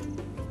roofed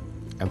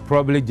and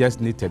probably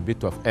just needs a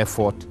bit of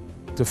effort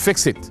to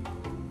fix it.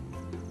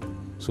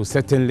 So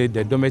certainly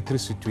the dormitory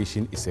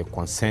situation is a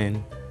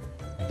concern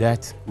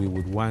that we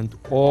would want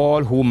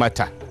all who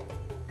matter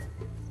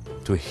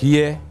to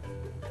hear,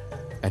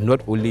 and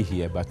not only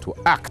hear, but to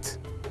act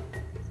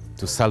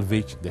to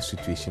salvage the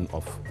situation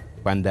of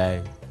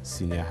Pandai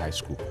Senior High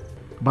School.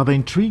 But the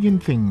intriguing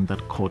thing that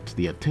caught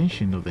the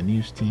attention of the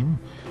news team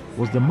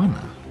was the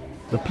manner,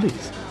 the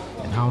place,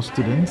 and how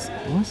students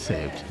were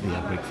served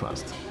their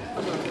breakfast.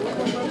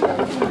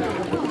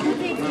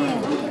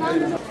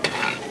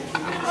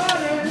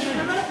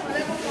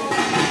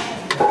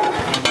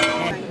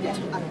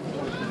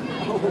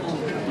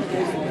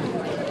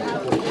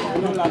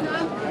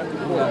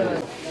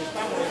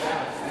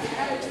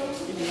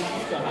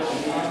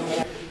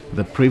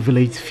 The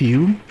privileged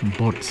few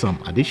bought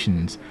some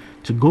additions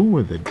to go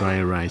with the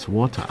dry rice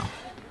water.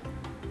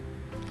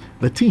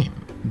 The team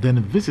then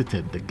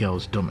visited the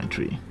girls'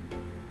 dormitory.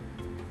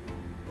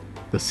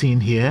 The scene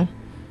here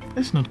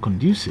is not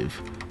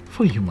conducive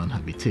for human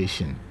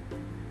habitation.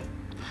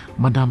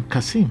 Madam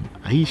Kasim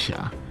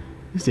Aisha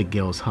is the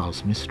girls'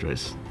 house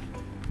mistress.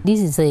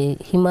 This is a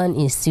human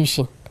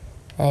institution,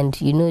 and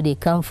you know they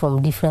come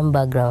from different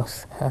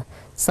backgrounds.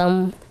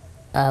 Some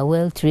are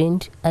well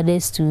trained,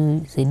 others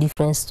too is a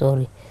different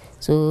story.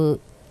 So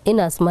in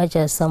as much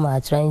as some are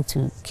trying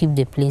to keep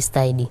the place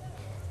tidy,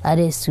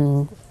 others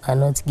too are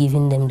not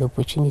giving them the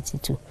opportunity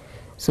to.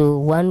 So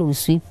one will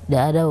sweep, the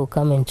other will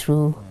come and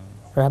throw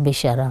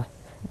rubbish around.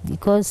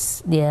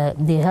 Because they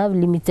have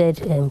limited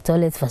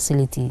toilet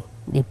facility,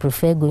 they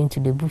prefer going to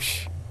the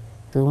bush.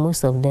 So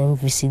most of them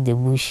visit the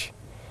bush.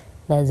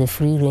 That's a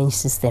free range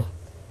system,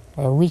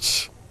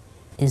 which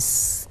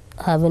is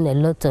having a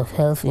lot of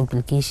health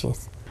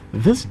implications.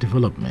 This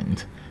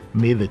development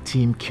made the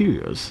team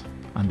curious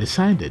and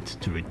decided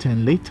to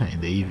return later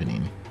in the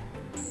evening.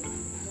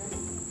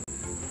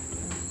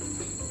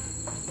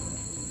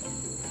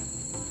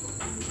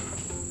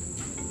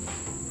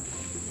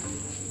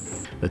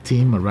 The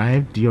team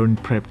arrived during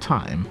prep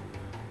time,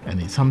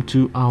 and in some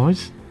 2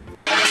 hours,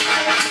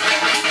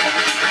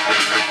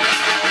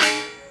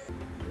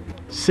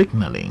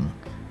 signaling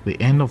the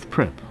end of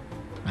prep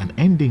and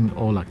ending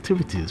all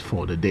activities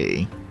for the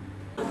day.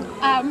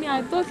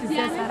 I thought you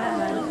said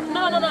Sarah.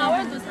 No, I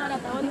went to Sarah.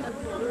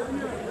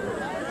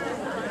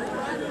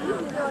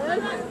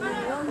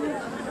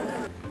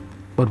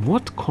 But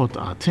what caught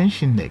our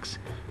attention next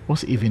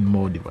was even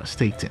more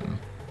devastating.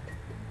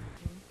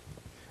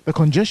 The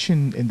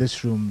congestion in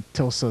this room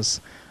tells us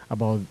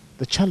about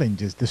the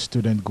challenges the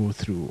students go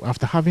through.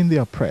 After having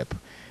their prep,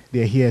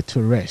 they're here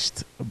to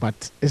rest,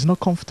 but it's not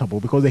comfortable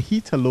because the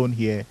heat alone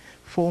here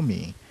for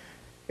me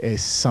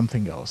is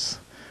something else.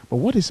 But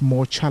what is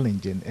more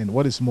challenging and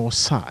what is more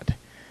sad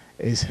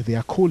is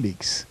their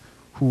colleagues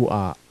who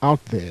are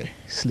out there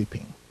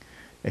sleeping,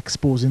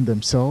 exposing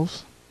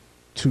themselves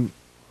to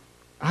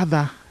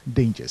other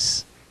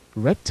dangers,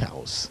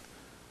 reptiles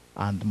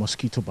and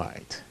mosquito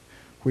bite,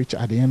 which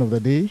at the end of the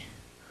day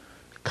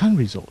can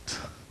result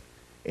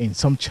in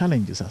some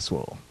challenges as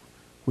well,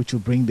 which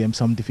will bring them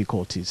some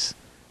difficulties.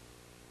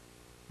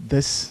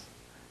 This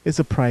is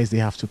the price they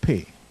have to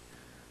pay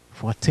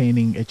for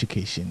attaining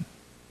education.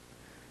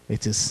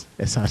 It is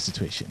a sad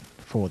situation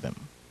for them.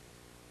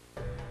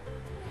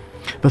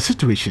 The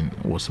situation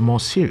was more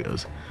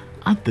serious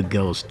at the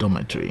girls'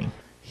 dormitory.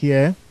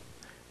 Here,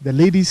 the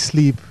ladies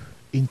sleep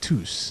in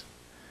twos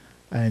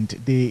and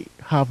they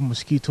have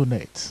mosquito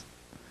nets.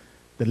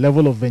 The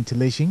level of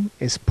ventilation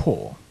is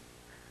poor,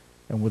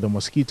 and with a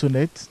mosquito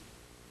net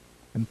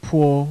and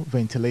poor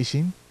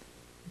ventilation,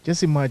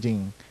 just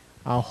imagine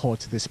how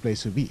hot this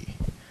place will be.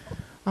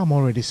 I'm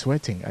already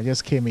sweating. I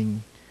just came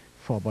in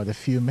for about a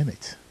few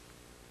minutes.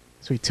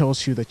 So it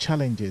tells you the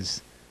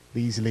challenges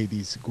these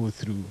ladies go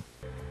through.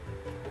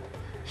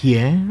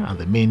 Here at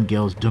the main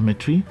girls'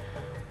 dormitory,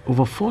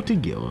 over 40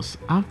 girls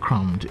are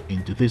crammed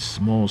into this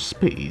small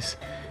space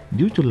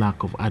due to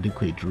lack of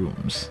adequate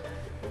rooms.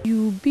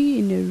 You'll be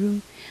in a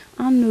room,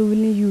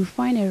 unknowingly you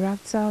find a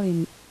reptile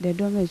in the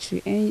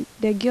dormitory, and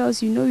the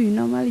girls, you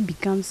normally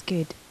become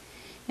scared.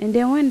 And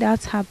then when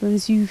that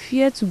happens, you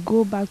fear to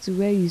go back to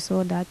where you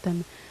saw that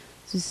time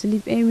to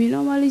sleep. And we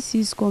normally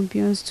see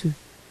scorpions too.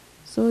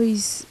 So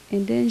it's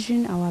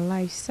endangering our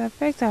lives. It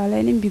affects our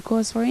learning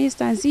because, for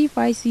instance, if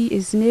I see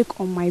a snake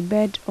on my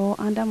bed or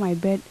under my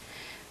bed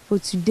for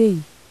today,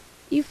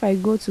 if I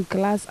go to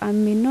class, I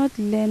may not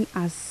learn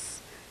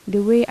as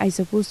the way I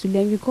supposed to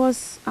learn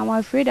because I'm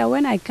afraid that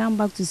when I come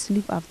back to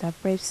sleep after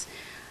preps,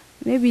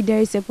 maybe there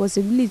is a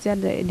possibility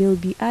that there will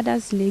be other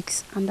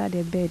snakes under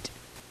the bed.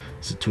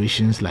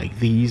 Situations like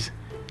these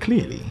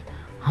clearly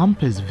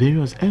hampers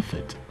various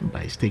efforts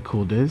by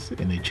stakeholders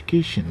in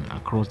education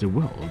across the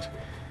world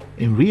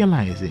in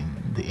realizing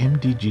the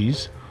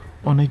MDGs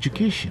on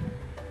education,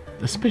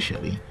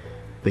 especially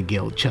the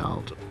girl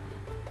child.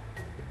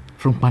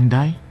 From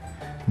Pandai,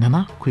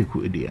 Nana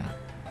Kweku Edia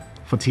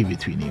for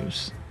TV3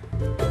 News.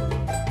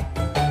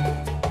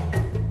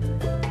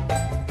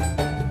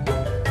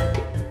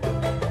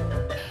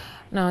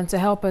 Now, to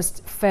help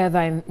us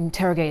further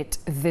interrogate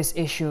this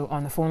issue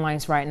on the phone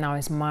lines right now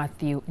is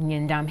Matthew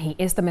Nyendam. He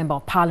is the Member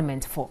of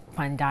Parliament for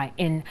Pandai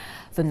in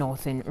the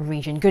Northern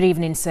Region. Good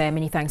evening, sir.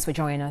 Many thanks for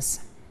joining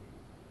us.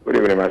 Good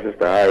evening, my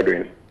sister. How are you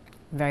doing?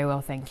 Very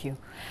well, thank you.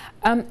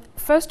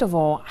 First of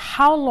all,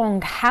 how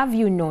long have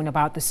you known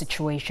about the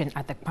situation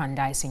at the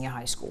Pandai Senior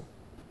High School?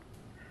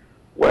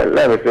 Well,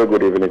 let me say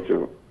good evening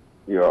to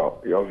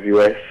your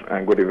viewers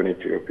and good evening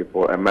to your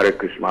people and Merry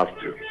Christmas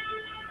too.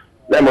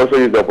 Let me also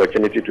use the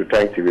opportunity to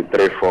thank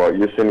TV3 for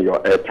using your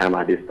airtime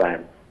at this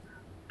time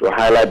to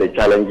highlight the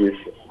challenges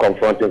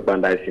confronting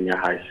Pandai Senior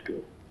High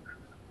School.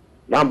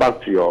 Now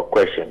back to your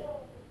question.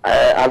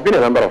 I've been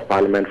a Member of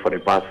Parliament for the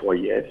past 4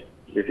 years.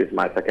 This is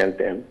my second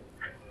term.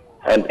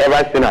 And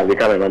ever since I've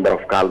become a Member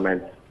of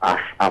Parliament,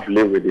 I've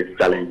lived with these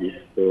challenges.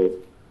 So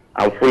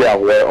I'm fully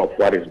aware of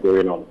what is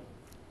going on.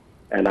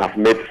 And I've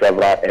made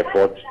several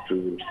efforts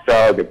to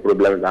solve the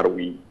problems that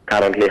we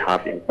currently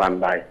have in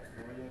Pandai.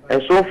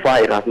 And so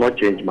far, it has not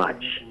changed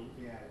much.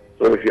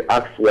 So if you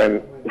ask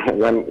when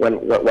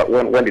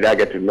did I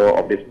get to know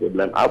of this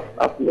problem,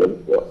 I've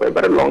known for a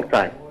very long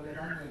time.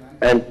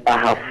 And I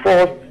have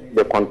forced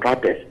the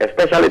contractors,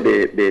 especially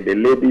the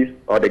ladies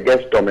or the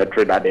guest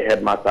dormitory that the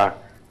headmaster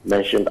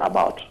mentioned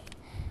about.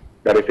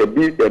 There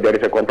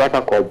is a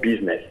contractor called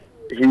Business.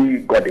 He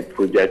got the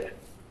project,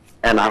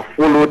 and I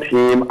followed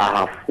him.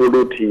 I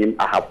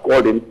have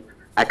called him.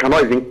 I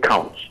cannot even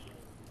count.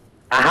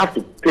 I have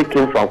to take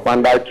him from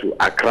Pandai to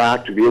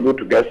Accra to be able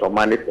to get some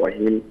money for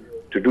him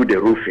to do the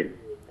roofing.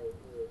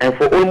 And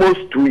for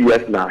almost 2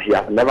 years now, he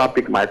has never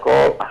picked my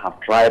call. I have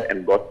tried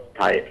and got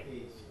tired.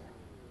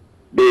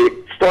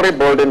 The story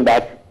building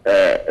that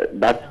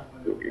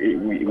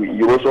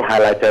you also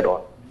highlighted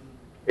on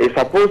is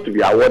supposed to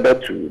be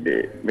awarded to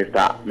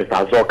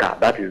Mr. Zoka,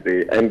 that is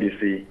the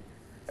NDC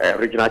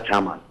regional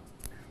chairman.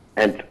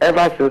 And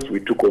ever since we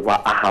took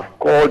over, I have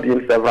called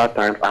him several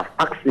times. I've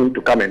asked him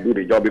to come and do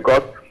the job,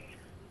 because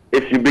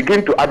if you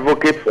begin to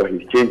advocate for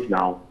his change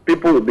now,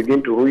 people will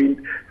begin to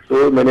read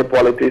so many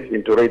politics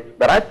into it.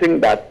 But I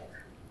think that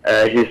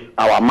he's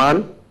our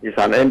man. He's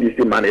an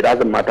NDC man. It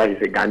doesn't matter.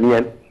 He's a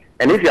Ghanaian.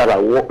 And if he has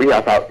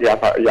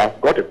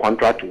got a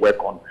contract to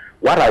work on,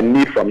 what I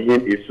need from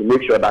him is to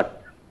make sure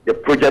that the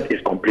project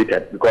is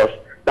completed, because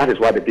that is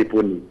what the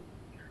people need.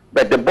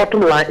 But the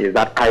bottom line is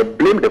that I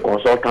blame the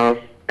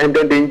consultants and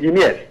then the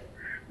engineers.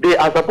 They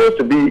are supposed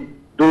to be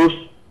those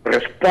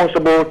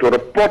responsible to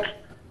report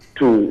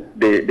to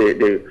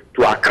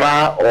to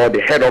Accra or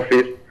the head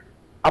office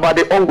about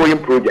the ongoing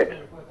project.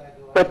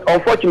 But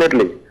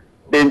unfortunately,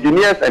 the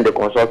engineers and the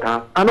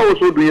consultants are not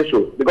also doing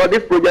so, because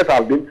these projects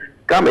have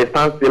become a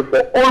standstill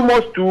for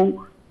almost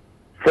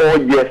 4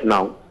 years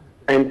now.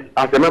 And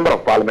as a member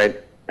of parliament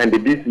and the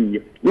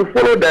DCE, you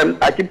follow them.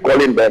 I keep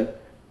calling them,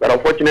 but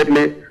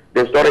unfortunately,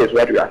 the story is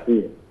what we are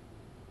seeing.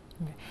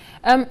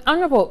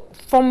 Honorable,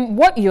 from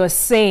what you're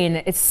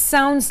saying, it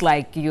sounds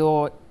like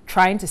you're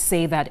trying to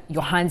say that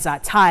your hands are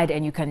tied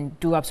and you can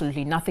do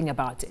absolutely nothing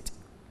about it.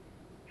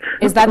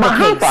 Is that the case? My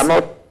hands are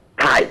not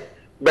tied,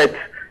 but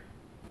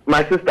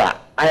my sister,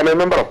 I am a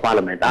member of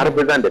parliament. I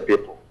represent the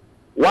people.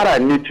 What I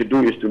need to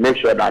do is to make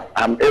sure that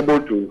I'm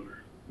able to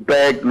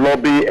beg,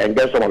 lobby, and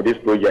get some of these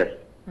projects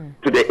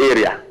to the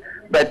area.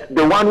 But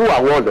the one who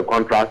awards the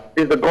contract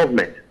is the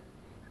government.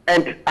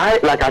 And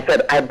like I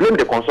said, I blame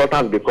the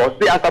consultants, because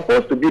they are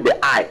supposed to be the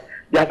eye.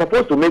 They are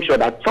supposed to make sure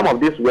that some of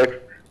these works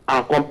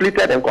are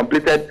completed and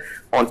completed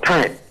on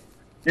time.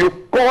 You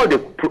call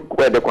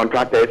the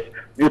contractors,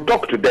 you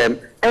talk to them,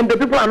 and the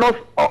people are not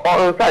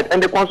on site.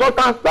 And the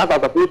consultants that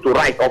are supposed to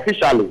write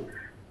officially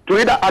to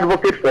either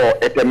advocate for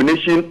a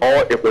termination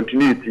or a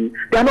continuity,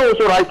 they are not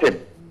also writing.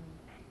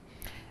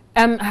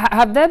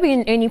 Have there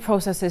been any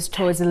processes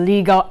towards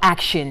legal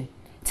action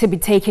to be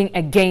taken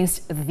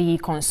against the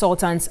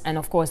consultants and,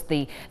 of course,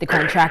 the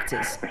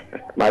contractors?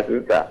 My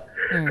sister,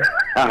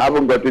 I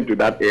haven't got into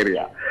that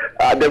area.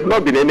 There's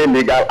not been any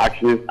legal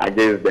actions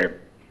against them.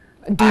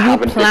 Do you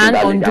plan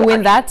on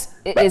doing that?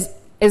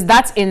 Is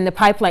that in the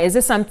pipeline? Is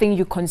this something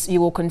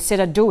you will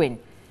consider doing,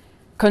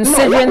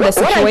 considering the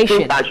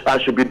situation? What I think I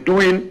should be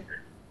doing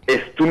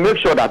is to make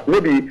sure that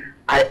maybe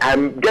I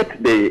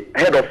get the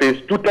head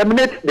office to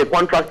terminate the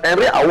contract and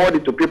re-award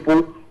it to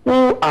people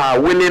who are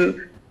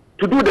willing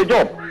to do the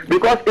job.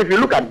 Because if you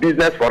look at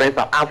Business, for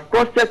instance, I've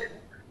cross-checked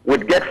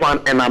with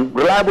GetFund, and I'm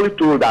reliably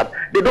told that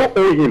they don't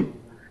owe him.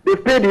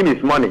 They've paid him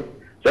his money.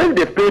 So if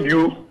they've paid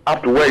you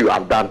up to where you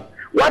have done,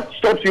 what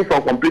stops you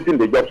from completing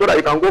the job so that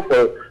you can go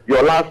for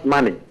your last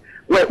money?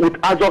 Well, with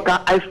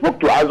Azoka, I spoke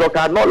to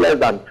Azoka not less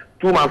than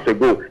 2 months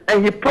ago,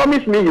 and he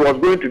promised me he was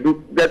going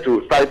to get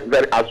to site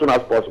as soon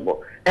as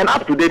possible. And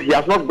up to date, he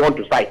has not gone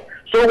to site.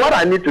 So what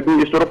I need to do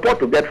is to report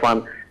to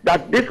GetFund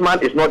that this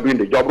man is not doing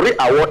the job,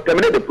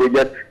 terminate the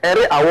project, and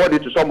re-award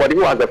it to somebody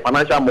who has a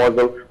financial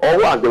muscle or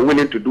who has the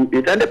willing to do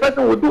it, and the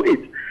person will do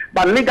it.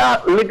 But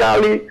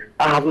legally,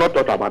 I have not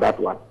thought about that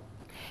one.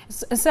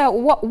 So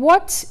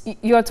what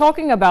you're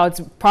talking about,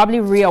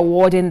 probably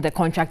re-awarding the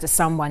contract to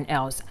someone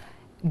else.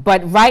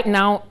 But right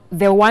now,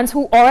 the ones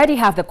who already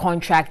have the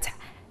contract,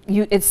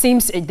 it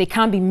seems they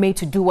can't be made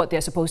to do what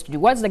they're supposed to do.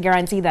 What's the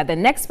guarantee that the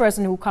next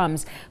person who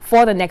comes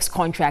for the next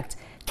contract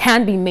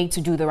can be made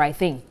to do the right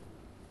thing?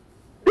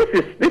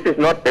 This is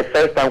not the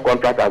first time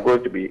contracts are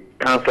going to be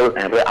cancelled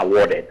and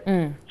re-awarded.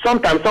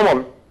 Sometimes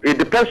it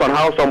depends on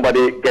how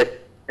somebody gets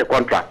a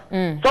contract.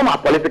 Some are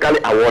politically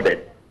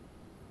awarded.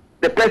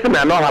 The person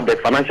may not have the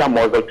financial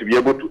muscle to be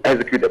able to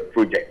execute the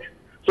project.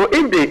 So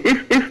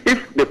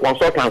if the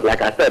consultants,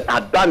 like I said,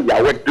 had done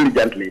their work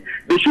diligently,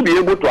 they should be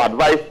able to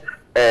advise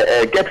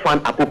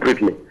GetFund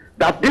appropriately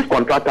that this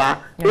contractor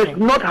is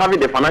not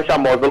having the financial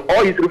muscle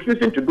or is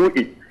refusing to do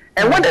it.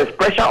 And when there's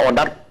pressure on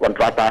that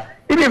contractor,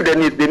 even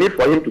if they need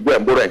for him to go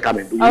and borrow and come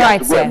and do it, he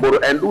has to go and borrow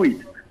and do it.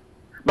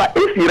 But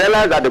if he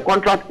realizes that the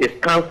contract is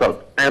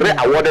cancelled and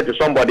re-awarded to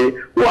somebody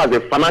who has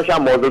a financial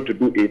muscle to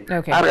do it,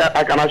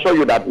 I can assure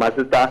you that, my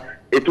sister,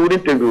 it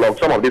wouldn't take long.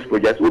 Some of these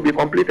projects will be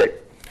completed.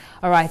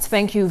 All right.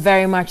 Thank you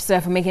very much,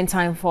 sir, for making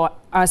time for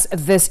us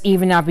this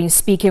evening. I've been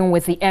speaking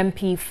with the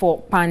MP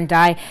for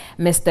Pandai,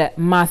 Mr.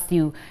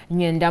 Matthew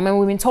Nyendam, and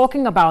we've been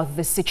talking about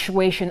the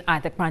situation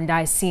at the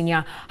Pandai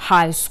Senior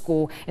High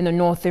School in the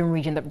northern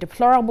region, the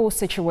deplorable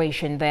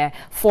situation there,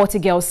 40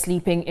 girls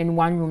sleeping in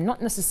one room,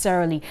 not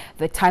necessarily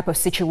the type of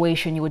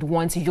situation you would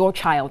want your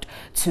child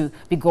to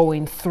be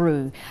going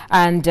through.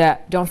 And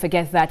don't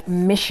forget that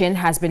mission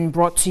has been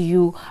brought to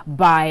you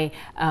by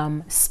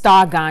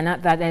Star Ghana,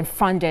 that is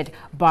funded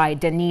by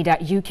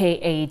Danida, UK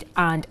Aid,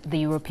 and the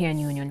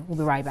European Union. We'll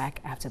be right back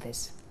after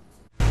this.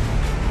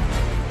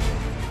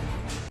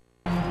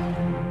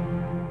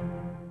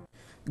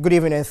 Good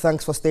evening and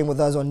thanks for staying with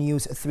us on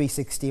News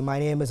 360. My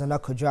name is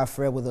Anako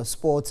Jafre with a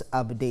sports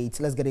update.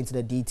 Let's get into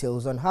the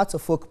details. On Hearts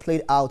of Oak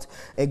played out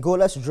a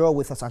goalless draw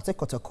with Asante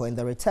Kotoko in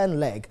the return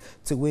leg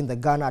to win the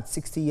Ghana at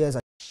 60 years.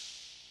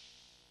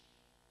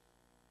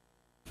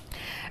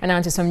 And now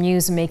to some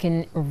news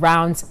making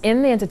rounds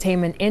in the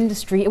entertainment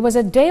industry. It was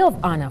a day of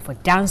honor for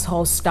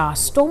dancehall star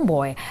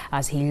Stonebwoy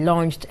as he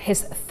launched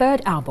his third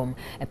album,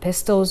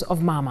 Epistles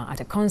of Mama, at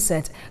a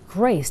concert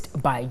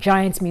graced by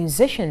giant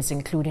musicians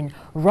including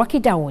Rocky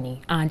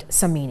Dauni and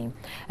Samini.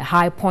 A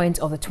high point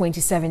of the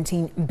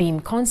 2017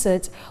 Beam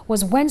concert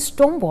was when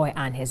Stonebwoy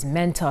and his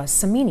mentor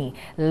Samini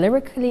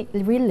lyrically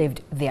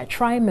relived their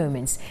trying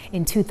moments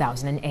in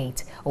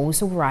 2008.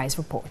 Also Rise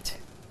report.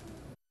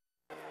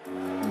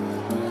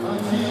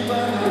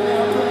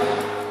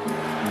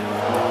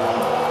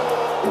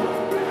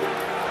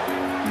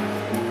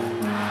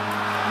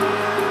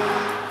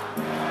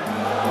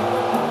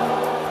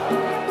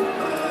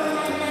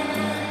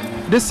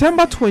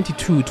 December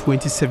 22,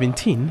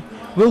 2017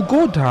 will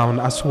go down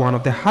as one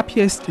of the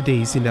happiest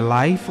days in the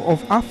life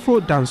of Afro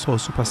dancehall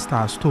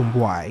superstar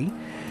Stonebwoy.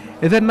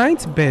 The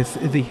ninth birth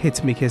the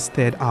hitmaker's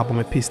third album,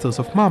 Epistles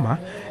of Mama,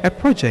 a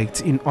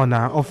project in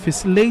honor of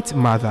his late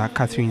mother,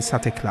 Catherine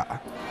Satekla.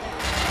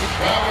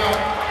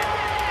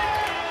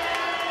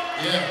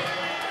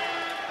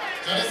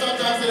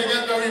 Sometimes they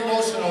get very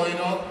emotional, you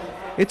know.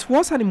 It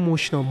was an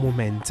emotional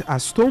moment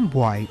as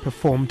Stonebwoy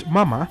performed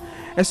Mama,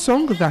 a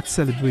song that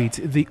celebrates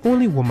the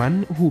only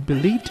woman who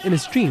believed in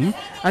his dream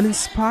and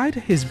inspired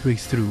his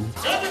breakthrough.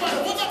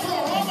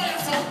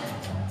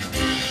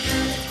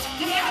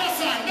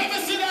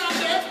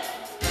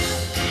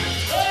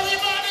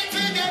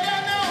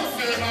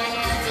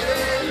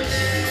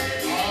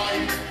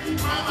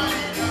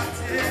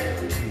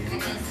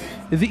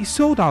 The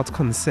sold-out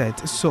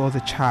concert saw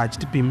the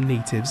charged Beam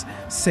natives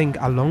sing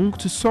along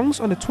to songs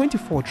on the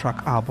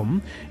 24-track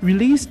album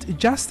released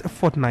just a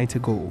fortnight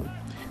ago.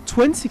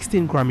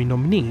 2016 Grammy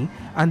nominee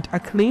and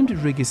acclaimed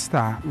reggae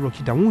star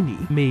Rocky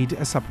Dauni made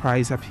a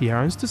surprise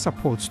appearance to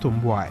support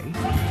Stonebwoy.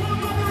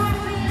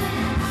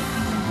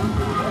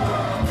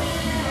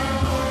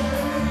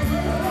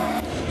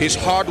 He's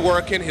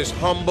hardworking, he's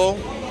humble,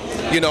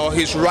 you know,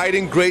 he's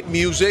writing great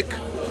music.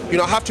 You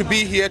know, I have to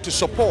be here to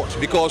support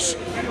because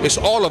it's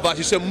all of us.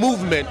 It's a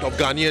movement of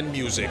Ghanaian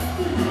music.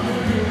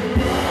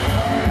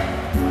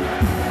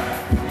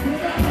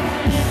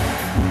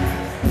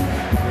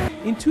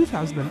 In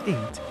 2008,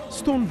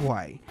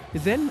 Stonebwoy,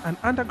 then an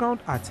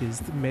underground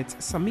artist, met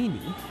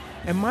Samini,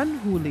 a man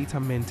who later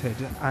mentored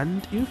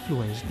and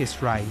influenced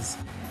his rise.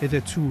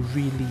 The two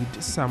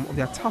relived some of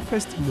their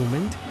toughest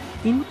moments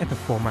in a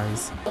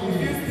performance.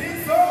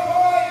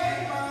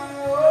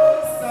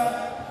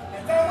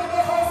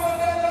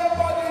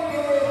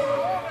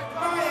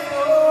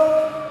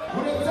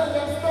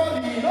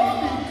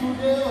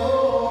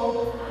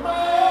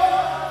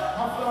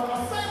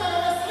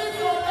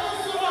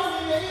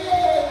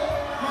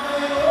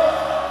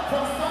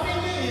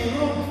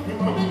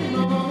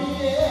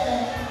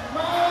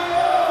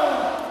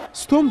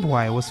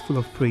 Stonebwoy was full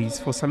of praise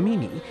for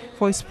Samini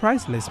for his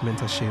priceless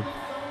mentorship.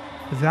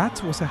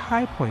 That was a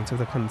high point of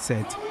the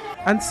concert,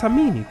 and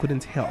Samini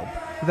couldn't help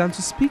than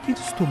to speak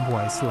into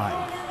Stonebwoy's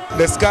life.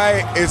 The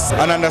sky is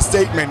an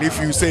understatement if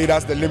you say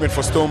that's the limit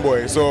for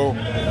Stonebwoy. So,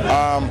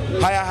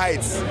 higher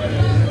heights.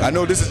 I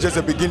know this is just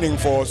a beginning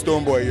for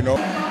Stonebwoy, you know.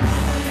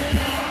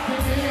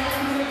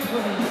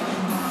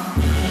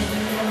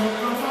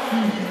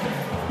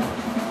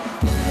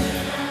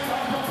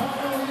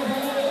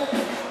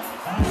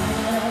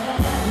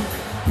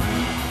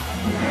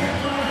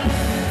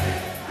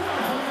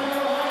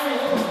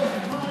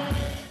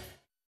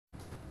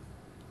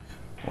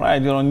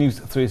 Right, you're on News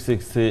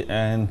 360,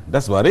 and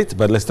that's about it.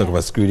 But let's talk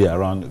about security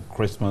around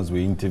Christmas.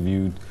 We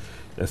interviewed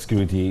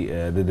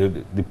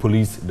the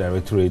police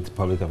directorate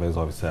public affairs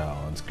officer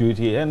on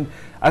security. And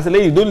as a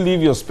lady, don't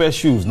leave your spare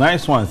shoes,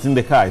 nice ones, in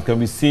the car. It can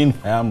be seen.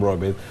 I am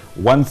Robert.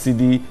 1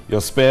 CD,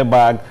 your spare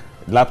bag,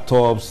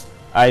 laptops,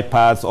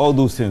 iPads, all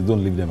those things,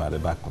 don't leave them at the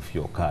back of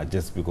your car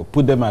just because.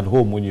 Put them at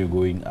home when you're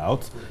going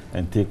out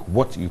and take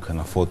what you can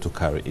afford to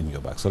carry in your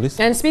bag. So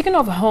listen. And speaking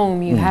of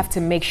home, you have to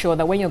make sure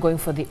that when you're going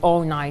for the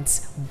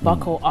all-nights,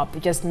 buckle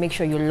up. Just make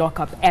sure you lock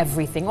up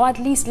everything, or at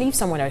least leave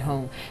someone at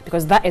home,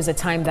 because that is the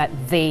time that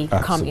they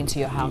come into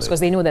your house, because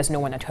they know there's no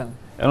one at home.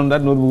 And on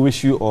that note, we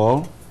wish you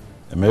all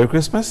A Merry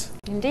Christmas.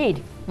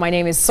 Indeed. My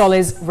name is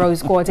Solis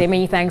Rose Korte.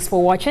 Many thanks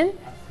for watching.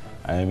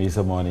 I am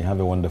Isa Moni.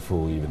 Have a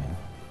wonderful evening.